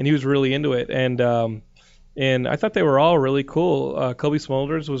he was really into it. And I thought they were all really cool. Kobe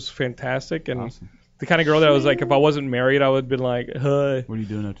Smulders was fantastic, and awesome. The kind of girl that I was like, if I wasn't married, I would have been like, hi. What are you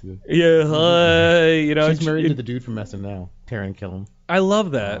doing after this? Yeah, hi. She's married to the dude from SNL, Taron Killam. I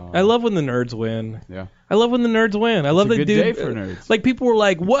love that. I love when the nerds win. Yeah. I love when the nerds win. I love that dude. It's a good day for nerds. Like people were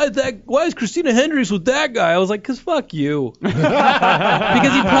like, why is Christina Hendricks with that guy? I was like, 'cause fuck you.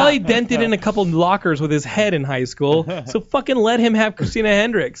 Because he probably dented in a couple lockers with his head in high school. So fucking let him have Christina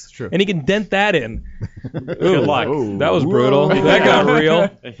Hendricks. True. And he can dent that in. Good luck. That was brutal. That got real.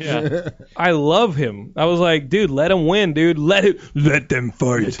 Yeah. I love him. I was like, dude, let him win, dude. Let them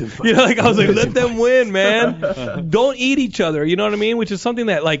fight. You know, I was like, let them win, man. Don't eat each other. You know what I mean? Which is something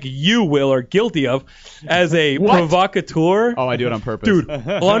that like you, Will, are guilty of as a provocateur. Oh, I do it on purpose. Dude,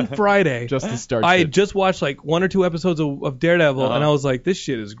 on Friday, just to start I shit. had just watched like 1 or 2 episodes of Daredevil, and I was like, this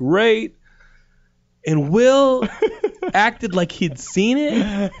shit is great. And Will acted like he'd seen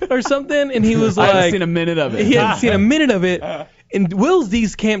it or something, and he was like, I haven't seen a minute of it. He hadn't seen a minute of it. And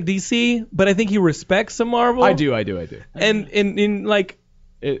Will's Camp DC, but I think he respects some Marvel. I do. And like,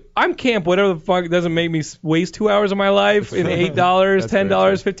 I'm camp whatever the fuck doesn't make me waste 2 hours of my life in $8, $10, $15,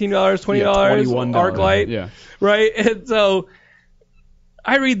 $20, $21. ArcLight. Yeah. Right? And so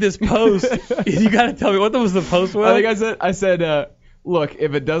I read this post. You got to tell me, what was the post, Will? I think I said, look,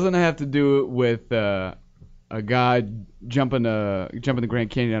 if it doesn't have to do with a guy jumping the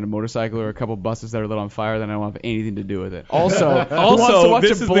Grand Canyon on a motorcycle or a couple buses that are lit on fire, then I don't have anything to do with it. Also, who wants to watch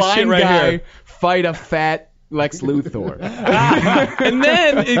this a is the shit blind right guy here. fight a fat Lex Luthor? And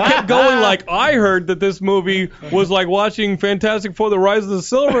then it kept going like, I heard that this movie was like watching Fantastic Four: The Rise of the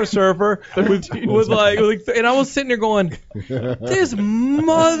Silver Surfer with like, and I was sitting there going, this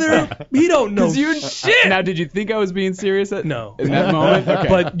mother, he don't know shit. Now, did you think I was being serious No. in that moment? Okay.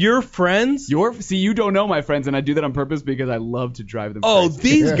 But your friends, you don't know my friends, and I do that on purpose because I love to drive them oh, crazy.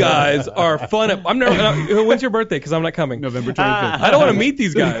 these guys are fun. I'm never. When's your birthday? Because I'm not coming. November 25th. I don't want to meet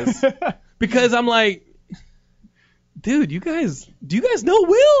these guys because I'm like, dude, do you guys know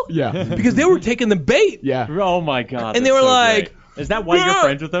Will? Yeah. Because they were taking the bait. Yeah. Oh my god. And they that's were so like, great. Is that why you're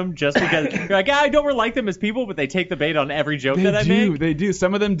friends with them? Just because you're like, I don't really like them as people, but they take the bait on every joke that I make? They do.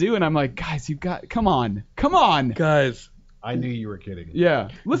 Some of them do, and I'm like, guys, come on. guys. I knew you were kidding. Yeah.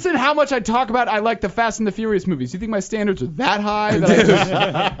 Listen how much I talk about I like the Fast and the Furious movies. You think my standards are that high?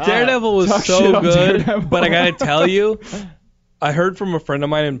 That Daredevil was talk shit so on good, Daredevil. but I gotta tell you, I heard from a friend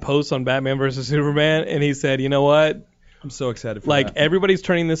of mine in posts on Batman vs Superman, and he said, you know what? I'm so excited for Like, that. everybody's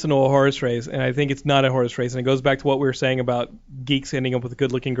turning this into a horse race, and I think it's not a horse race. And it goes back to what we were saying about geeks ending up with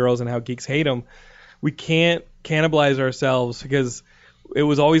good-looking girls and how geeks hate them. We can't cannibalize ourselves because it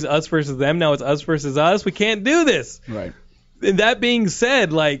was always us versus them. Now it's us versus us. We can't do this. Right. And that being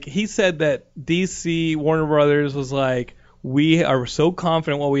said, like, he said that DC, Warner Brothers, was like, we are so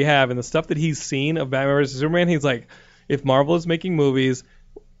confident what we have. And the stuff that he's seen of Batman vs. Superman, he's like, if Marvel is making movies,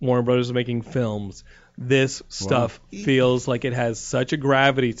 Warner Brothers is making films. This stuff feels like it has such a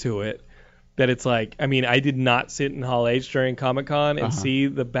gravity to it that it's like, I mean, I did not sit in Hall H during Comic-Con and see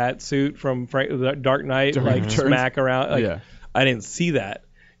the bat suit from Dark Knight like smack around. Like, I didn't see that.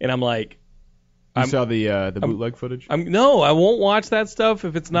 And I'm like, You saw the bootleg footage? No, I won't watch that stuff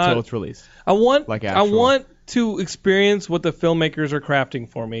if it's not. Until it's released. I want actual. I want to experience what the filmmakers are crafting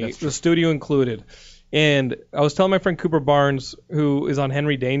for me, the studio included. And I was telling my friend Cooper Barnes, who is on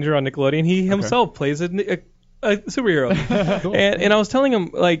Henry Danger on Nickelodeon, he himself plays a superhero. Cool. And I was telling him,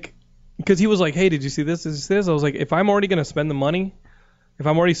 like, because he was like, hey, did you see this? Did you see this? I was like, if I'm already going to spend the money, if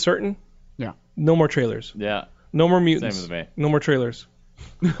I'm already certain, no more trailers. Yeah. No more mutants. Same with me. No more trailers.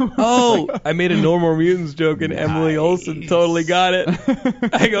 Oh, I made a No More Mutants joke, and Emily Olsen totally got it.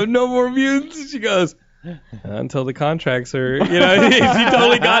 I go, No More Mutants? And she goes, until the contracts are, she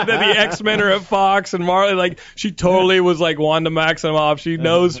totally got that the X-Men are at Fox and Marley, like, she totally was like Wanda Maximoff. She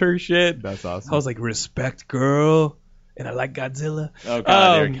knows her shit. That's awesome. I was like, respect, girl. And I like Godzilla. Oh,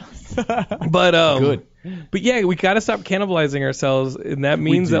 God, there it goes. But But yeah, we got to stop cannibalizing ourselves, and that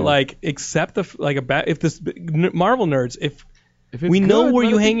means that like accept if this Marvel nerds, if we know where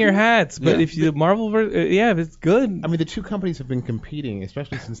you hang your hats, but if the Marvel if it's good. I mean, the two companies have been competing,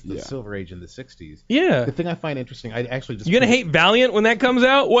 especially since the Silver Age in the 60s. Yeah. The thing I find interesting, I actually just... You gonna hate Valiant when that comes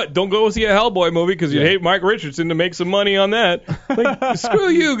out? What? Don't go see a Hellboy movie because you hate Mike Richardson to make some money on that. Like, screw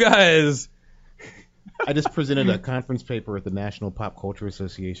you guys. I just presented a conference paper at the National Pop Culture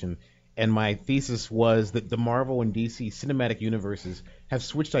Association, and my thesis was that the Marvel and DC cinematic universes have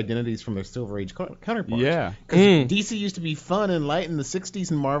switched identities from their Silver Age counterparts. Yeah. Because DC used to be fun and light in the 60s,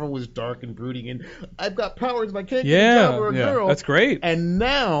 and Marvel was dark and brooding, and I've got powers, but I can't get a job or a girl. That's great. And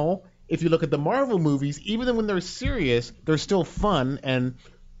now, if you look at the Marvel movies, even when they're serious, they're still fun, and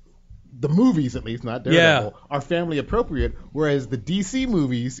the movies, at least, not Daredevil, are family appropriate, whereas the DC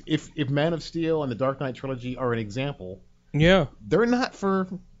movies, if Man of Steel and the Dark Knight trilogy are an example, they're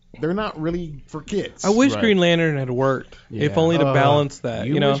not really for kids. I wish Green Lantern had worked, if only to balance that.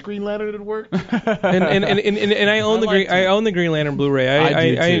 You wish Green Lantern had worked? and I own the Green Lantern Blu-ray.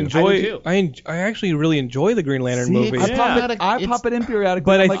 I actually really enjoy the Green Lantern movies. I pop it in periodically.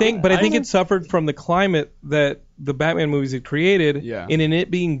 But I think it suffered from the climate that the Batman movies had created, and in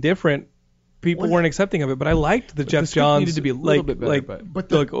it being different, people weren't accepting of it. But I liked the Jeff Johns needed to be a little bit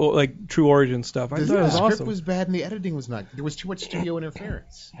better, like True Origin stuff. I thought it was awesome. The script was bad and the editing was not. There was too much studio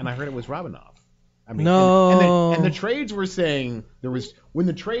interference, and I heard it was Robinoff. I mean, and the trades were saying there was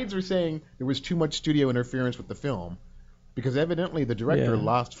too much studio interference with the film, because evidently the director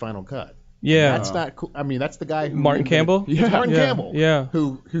lost Final Cut. Yeah, that's not cool. I mean, that's the guy who Martin Campbell. Martin Campbell. Yeah,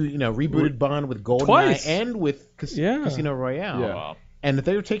 who rebooted Bond with GoldenEye and with Casino Royale. Yeah. Wow. And if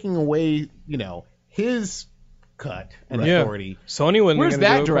they were taking away, his cut and authority, Sony wouldn't. Where's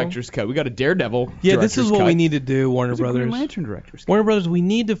that director's cut? We got a Daredevil. Yeah, this is what we need to do, Warner Brothers. Green Lantern director's cut. Warner Brothers, we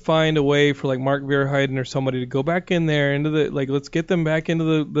need to find a way for like Mark Verheiden or somebody to go back in there into the let's get them back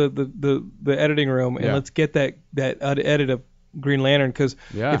into the editing room and let's get that edit of Green Lantern, because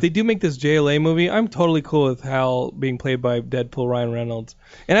if they do make this JLA movie, I'm totally cool with Hal being played by Deadpool Ryan Reynolds,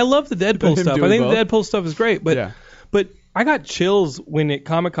 and I love the Deadpool stuff. I think the Deadpool stuff is great, but I got chills when at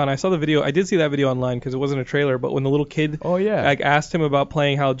Comic-Con I saw the video. I did see that video online because it wasn't a trailer, but when the little kid asked him about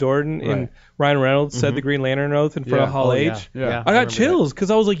playing Hal Jordan and Ryan Reynolds said the Green Lantern oath in front of Hall H. I got chills because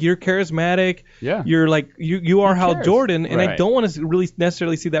I was like, you're charismatic. You're like you are Hal Jordan, and I don't want to really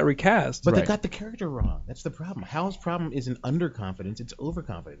necessarily see that recast. But they got the character wrong. That's the problem. Hal's problem isn't underconfidence, it's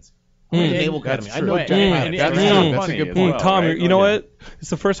overconfidence. Naval Academy. I know that's a good point. Tom, you know what? It's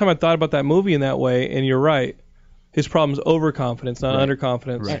the first time I thought about that movie in that way, and you're right. His problem's overconfidence, not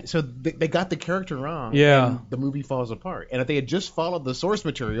underconfidence. Right. So they got the character wrong. Yeah. And the movie falls apart. And if they had just followed the source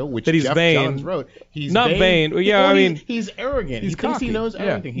material, which that he's Jeff vain. Johns wrote, he's not vain. Yeah, I mean, he's arrogant. He thinks cocky. he knows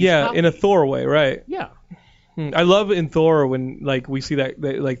everything. He's yeah, cocky. in a Thor way, right? Yeah. I love in Thor when like we see that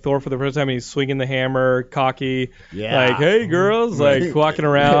like Thor for the first time and he's swinging the hammer, cocky, like hey girls, like walking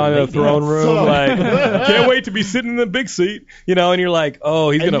around in a throne room, like can't wait to be sitting in the big seat, and you're like,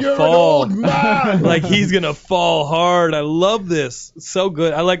 oh, he's gonna fall, like he's gonna fall hard. I love this, it's so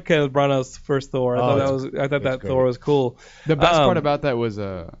good. I like Kenneth Branagh's first Thor. I thought that Thor was cool. The best part about that was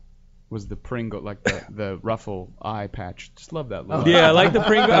the Pringle, like the ruffle eye patch. Just love that logo. Yeah, I like the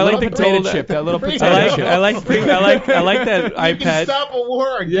Pringle. I like the potato chip. That little potato chip. I like that eye patch. You can stop a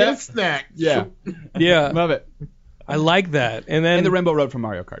war. Get a snack. Yeah. Love it. I like that. And the Rainbow Road from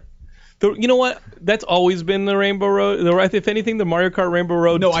Mario Kart. You know what? That's always been the Rainbow Road. If anything, the Mario Kart Rainbow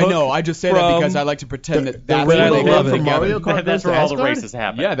Road. No, I know. I just say that because I like to pretend that's where they love go it. Mario Kart that's where all the races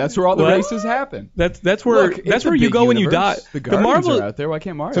happen. Yeah, that's where all the races happen. That's where you go when you die. The Guardians are out there. Why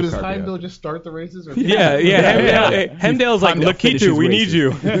can't Mario Kart? So does Heimdall just start the races? Or Heimdall's like, Lakitu, we need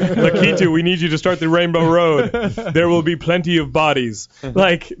you. Lakitu, we need you to start the Rainbow Road. There will be plenty of bodies.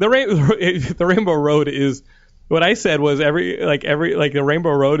 Like the Rainbow Road is. What I said was every the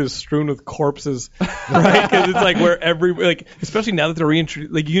Rainbow Road is strewn with corpses, right? Because it's like where especially now that they're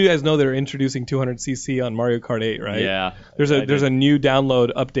you guys know they're introducing 200cc on Mario Kart 8, right? Yeah. There's a new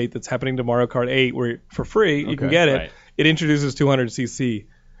download update that's happening to Mario Kart 8 where for free you can get it. Right. It introduces 200cc.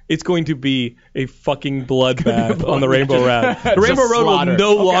 it's going to be a fucking bloodbath on the Rainbow Road. The Rainbow Road slaughter. will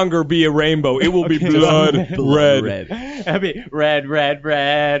no longer be a rainbow. It will be blood red. I mean, red.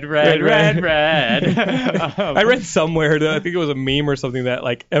 I read somewhere that I think it was a meme or something that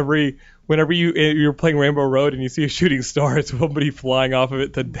like whenever you're playing Rainbow Road and you see a shooting star, it's somebody flying off of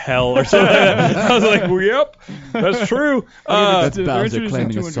it to hell or something. I was like, well, yep, that's true. That's Bowser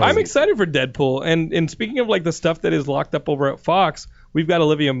claiming a soul. I'm excited for Deadpool. And speaking of like the stuff that is locked up over at Fox, we've got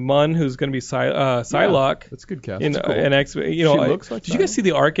Olivia Munn who's going to be Psylocke. That's a good cast. In That's cool. an X. You know, She looks like did you guys see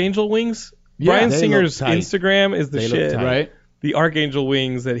the Archangel wings? Yeah, Brian they Singer's look tight. Instagram is the They look shit. tight. Right? The Archangel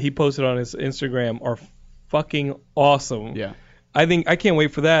wings that he posted on his Instagram are fucking awesome. Yeah. I can't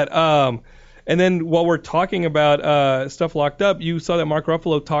wait for that. And then while we're talking about stuff locked up, you saw that Mark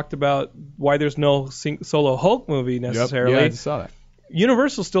Ruffalo talked about why there's no solo Hulk movie necessarily. Yeah, I just saw that.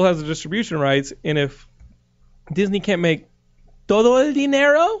 Universal still has the distribution rights, and if Disney can't make todo el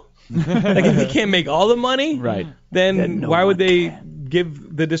dinero, like if they can't make all the money, Right. then why would they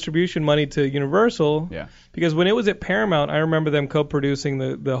give the distribution money to Universal? Yeah. Because when it was at Paramount, I remember them co-producing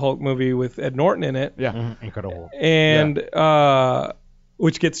the Hulk movie with Ed Norton in it. Yeah. Incredible. And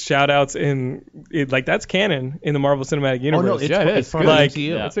which gets shout-outs like that's canon in the Marvel Cinematic Oh Universe. no, it's, Yeah, it it's is. part Like, of the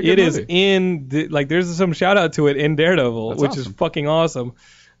MCU. yeah. It's a good It is movie. like there's some shout-out to it in Daredevil, That's which is awesome. fucking awesome.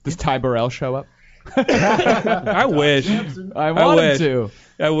 Does Ty Burrell show up? I wish. I want him wish. to.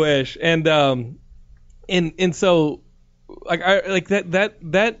 I wish. And so like I like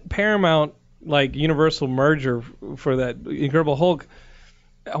that Paramount like Universal merger for that Incredible Hulk.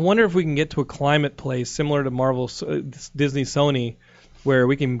 I wonder if we can get to a climate place similar to Marvel, Disney, Sony, where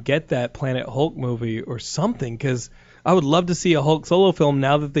we can get that Planet Hulk movie or something. Because I would love to see a Hulk solo film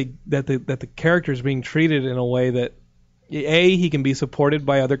now that the character is being treated in a way that he can be supported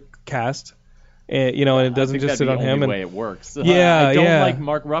by other cast. And it doesn't just sit on him. The And way it works. Yeah, I don't yeah. like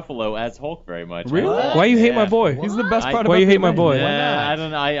Mark Ruffalo as Hulk very much. Really? why you hate my boy? He's the best I- part Why about you hate the my boy? Avengers. Yeah, I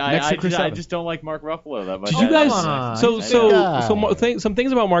don't know. Next to Chris I Evans. just don't like Mark Ruffalo that much. Did you guys? on. So He's a good guy. some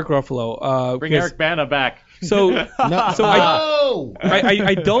things about Mark Ruffalo. Bring because- Eric Bana back. So No. So No!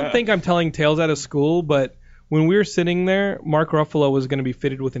 I don't think I'm telling tales out of school, but when we were sitting there, Mark Ruffalo was going to be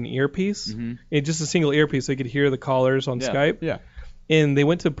fitted with an earpiece, just a single earpiece, so he could hear the callers on Yeah. Skype. Yeah. And they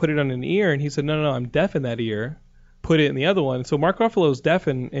went to put it on an ear, and he said, "No, I'm deaf in that ear. Put it in the other one." So Mark Ruffalo's deaf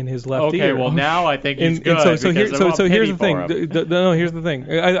in his left ear. Okay, well now I think he's And good. so here's the thing. Him. No, here's the thing.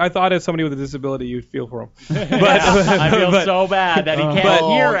 I thought as somebody with a disability, you'd feel for him. I feel but- so bad that he can't but-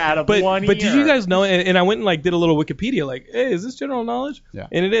 hear out of one ear. But did you guys know? And I went and like did a little Wikipedia, like, hey, is this general knowledge? Yeah.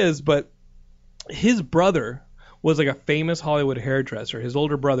 And it is. But his brother was like a famous Hollywood hairdresser. His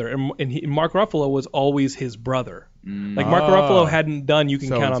older brother, and Mark Ruffalo was always his brother. Like Mark Ruffalo hadn't done You Can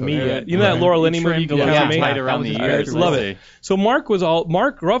Count on So-and-so. Me Yeah. yet. You know that Laura Linney movie, You Can Trimmed a Count on little Me? tight around the I ears. love Let's it. see. So Mark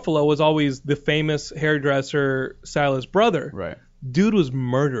Ruffalo was always the famous hairdresser stylist brother. Right. Dude was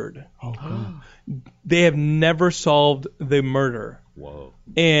murdered. They have never solved the murder. Whoa.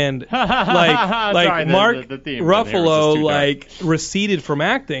 And like Sorry, Mark the theme from here was just Ruffalo too dark. like receded from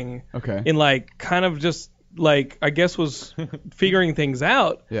acting Okay. and like kind of just like I guess was figuring things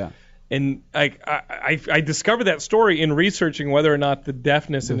out. Yeah. And I discovered that story in researching whether or not the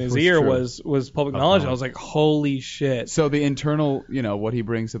deafness in his was ear true. was public knowledge. I was like, holy shit. So the internal, what he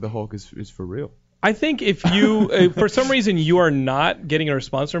brings to the Hulk is for real. I think if you, for some reason, you are not getting a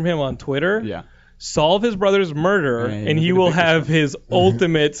response from him on Twitter, Yeah. solve his brother's murder, Yeah, and look he at the will pictures. have his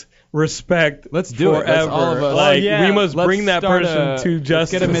ultimate respect Let's do it. forever. Let's all of us. Like, yeah. we must Let's bring that start person to let's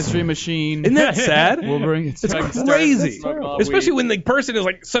justice. get a mystery machine. Isn't that sad? We'll bring it. It's Start crazy. smoking all Especially weed. when the person is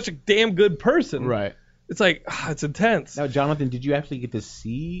like such a damn good person. Right. It's like, it's intense. Now, Jonathan, did you actually get to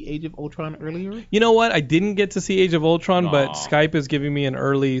see Age of Ultron earlier? You know what? I didn't get to see Age of Ultron, but Aw. Skype is giving me an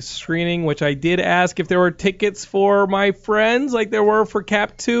early screening, which I did ask if there were tickets for my friends, like there were for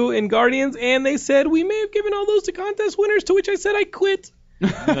Cap 2 and Guardians, and they said we may have given all those to contest winners, to which I said I quit. Oh.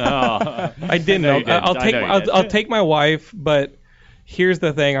 I didn't. know you did. I'll I take know you I'll, did. I'll take my wife, but here's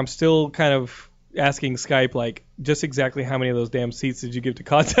the thing: I'm still kind of asking Skype like just exactly how many of those damn seats did you give to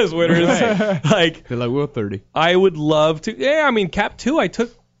contest winners? Like They're like, we're 30. I would love to. Yeah, I mean Cap 2, I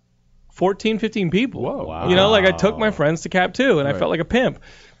took 14, 15 people. Whoa. Wow. You know, like I took my friends to Cap 2, and I Right. felt like a pimp.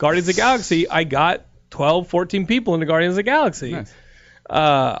 Guardians of the Galaxy, I got 12, 14 people into Guardians of the Galaxy. Nice.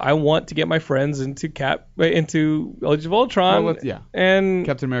 I want to get my friends into Age of Ultron. Well, yeah. And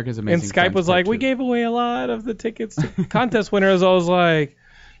Captain America's amazing. and Skype was like, we gave away a lot of the tickets to contest winners. I was like,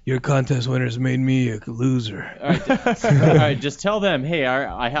 Your contest winners made me a loser. All right, just tell them, hey,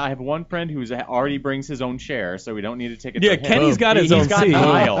 I have one friend who already brings his own chair, so we don't need a ticket. Yeah, for him. Kenny's got his own He's got seat. an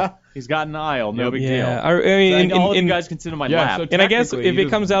aisle. He's got an aisle. No big deal. Yeah, I mean, So all of you guys can sit on my lap. so and I guess technically, if it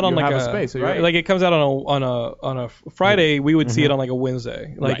comes out on you like have a space, so you're right. like it comes out on a Friday, we would see it on like a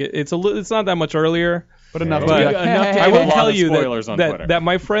Wednesday. Like Right. it's not that much earlier. but enough But to be like, enough to I have will a lot tell of you spoilers on Twitter. that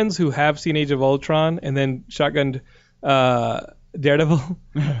my friends who have seen Age of Ultron and then shotgunned Daredevil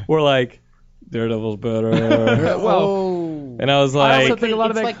were like, Daredevil's better. well, And I was I also like, think a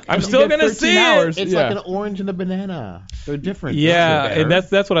lot of It's it. like- I'm you still get gonna 13 see it. hours. It's yeah. like an orange and a banana. They're different. yeah, They're and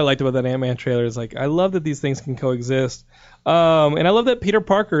that's what I liked about that Ant-Man trailer. Is like I love that these things can coexist. And I love that Peter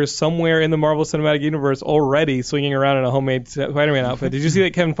Parker is somewhere in the Marvel Cinematic Universe already swinging around in a homemade Spider-Man outfit. Did you see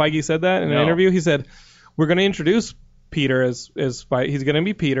that Kevin Feige said that in an No. interview? He said, we're going to introduce Peter as he's going to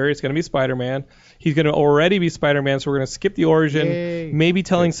be Peter. It's going to be Spider-Man. He's going to already be Spider-Man, so we're going to skip the origin, Yay. maybe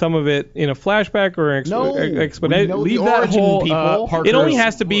telling some of it in a flashback or an No, we exponential. know Leave the that origin, whole people. Parker's It only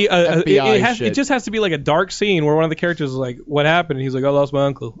has to be FBI it shit. just has to be like a dark scene where one of the characters is like, "What happened?" And he's like, "I lost my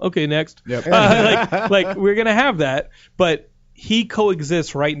uncle." Okay, next. Yep. Like we're gonna have that, but he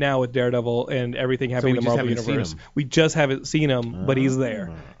coexists right now with Daredevil and everything happening we in the just Marvel haven't seen universe. him. We just haven't seen him, but he's there.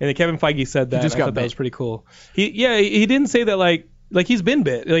 And then Kevin Feige said that. just I got thought that bit. was pretty cool. He didn't say that like he's been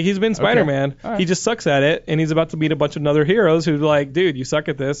bit. Like he's been Spider-Man. All right. He just sucks at it, and he's about to meet a bunch of other heroes who are like, dude, you suck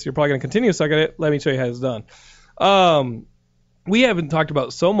at this. You're probably gonna continue to suck at it. Let me show you how it's done. We haven't talked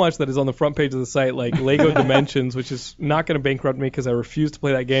about so much that is on the front page of the site, like Lego Dimensions, which is not going to bankrupt me because I refuse to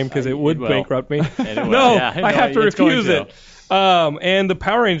play that game because it would will. bankrupt me. It will, No, yeah, I have to it's going refuse to. it. And the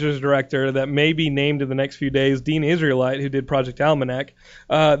Power Rangers director that may be named in the next few days, Dean Israelite, who did Project Almanac.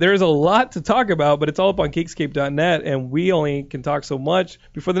 There is a lot to talk about, but it's all up on Geekscape.net, and we only can talk so much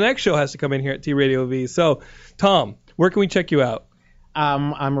before the next show has to come in here at T Radio V. So, Tom, where can we check you out?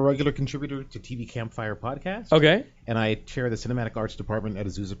 I'm a regular contributor to TV Campfire Podcast. Okay. And I chair the Cinematic Arts Department at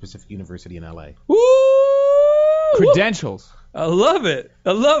Azusa Pacific University in LA. Woo! Credentials. I love it.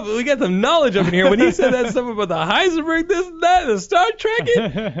 I love it. We got some knowledge up in here. When he said that stuff about the Heisenberg, this and that, the Star Trek,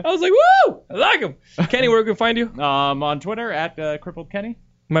 I was like, woo! I like him. Kenny, where can we find you? On Twitter at Crippled Kenny.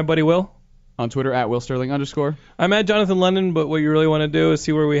 My buddy Will. On Twitter at @WillSterling_. I'm at Jonathan London, but what you really want to do is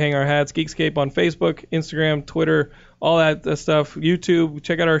see where we hang our hats. Geekscape on Facebook, Instagram, Twitter, all that stuff. YouTube.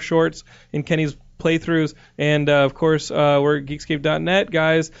 Check out our shorts and Kenny's playthroughs. And, of course, we're at Geekscape.net,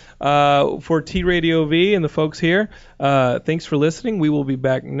 guys. For T Radio V and the folks here, thanks for listening. We will be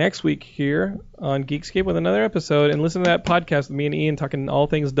back next week here on Geekscape with another episode. And listen to that podcast with me and Ian talking all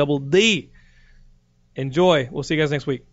things Double D. Enjoy. We'll see you guys next week.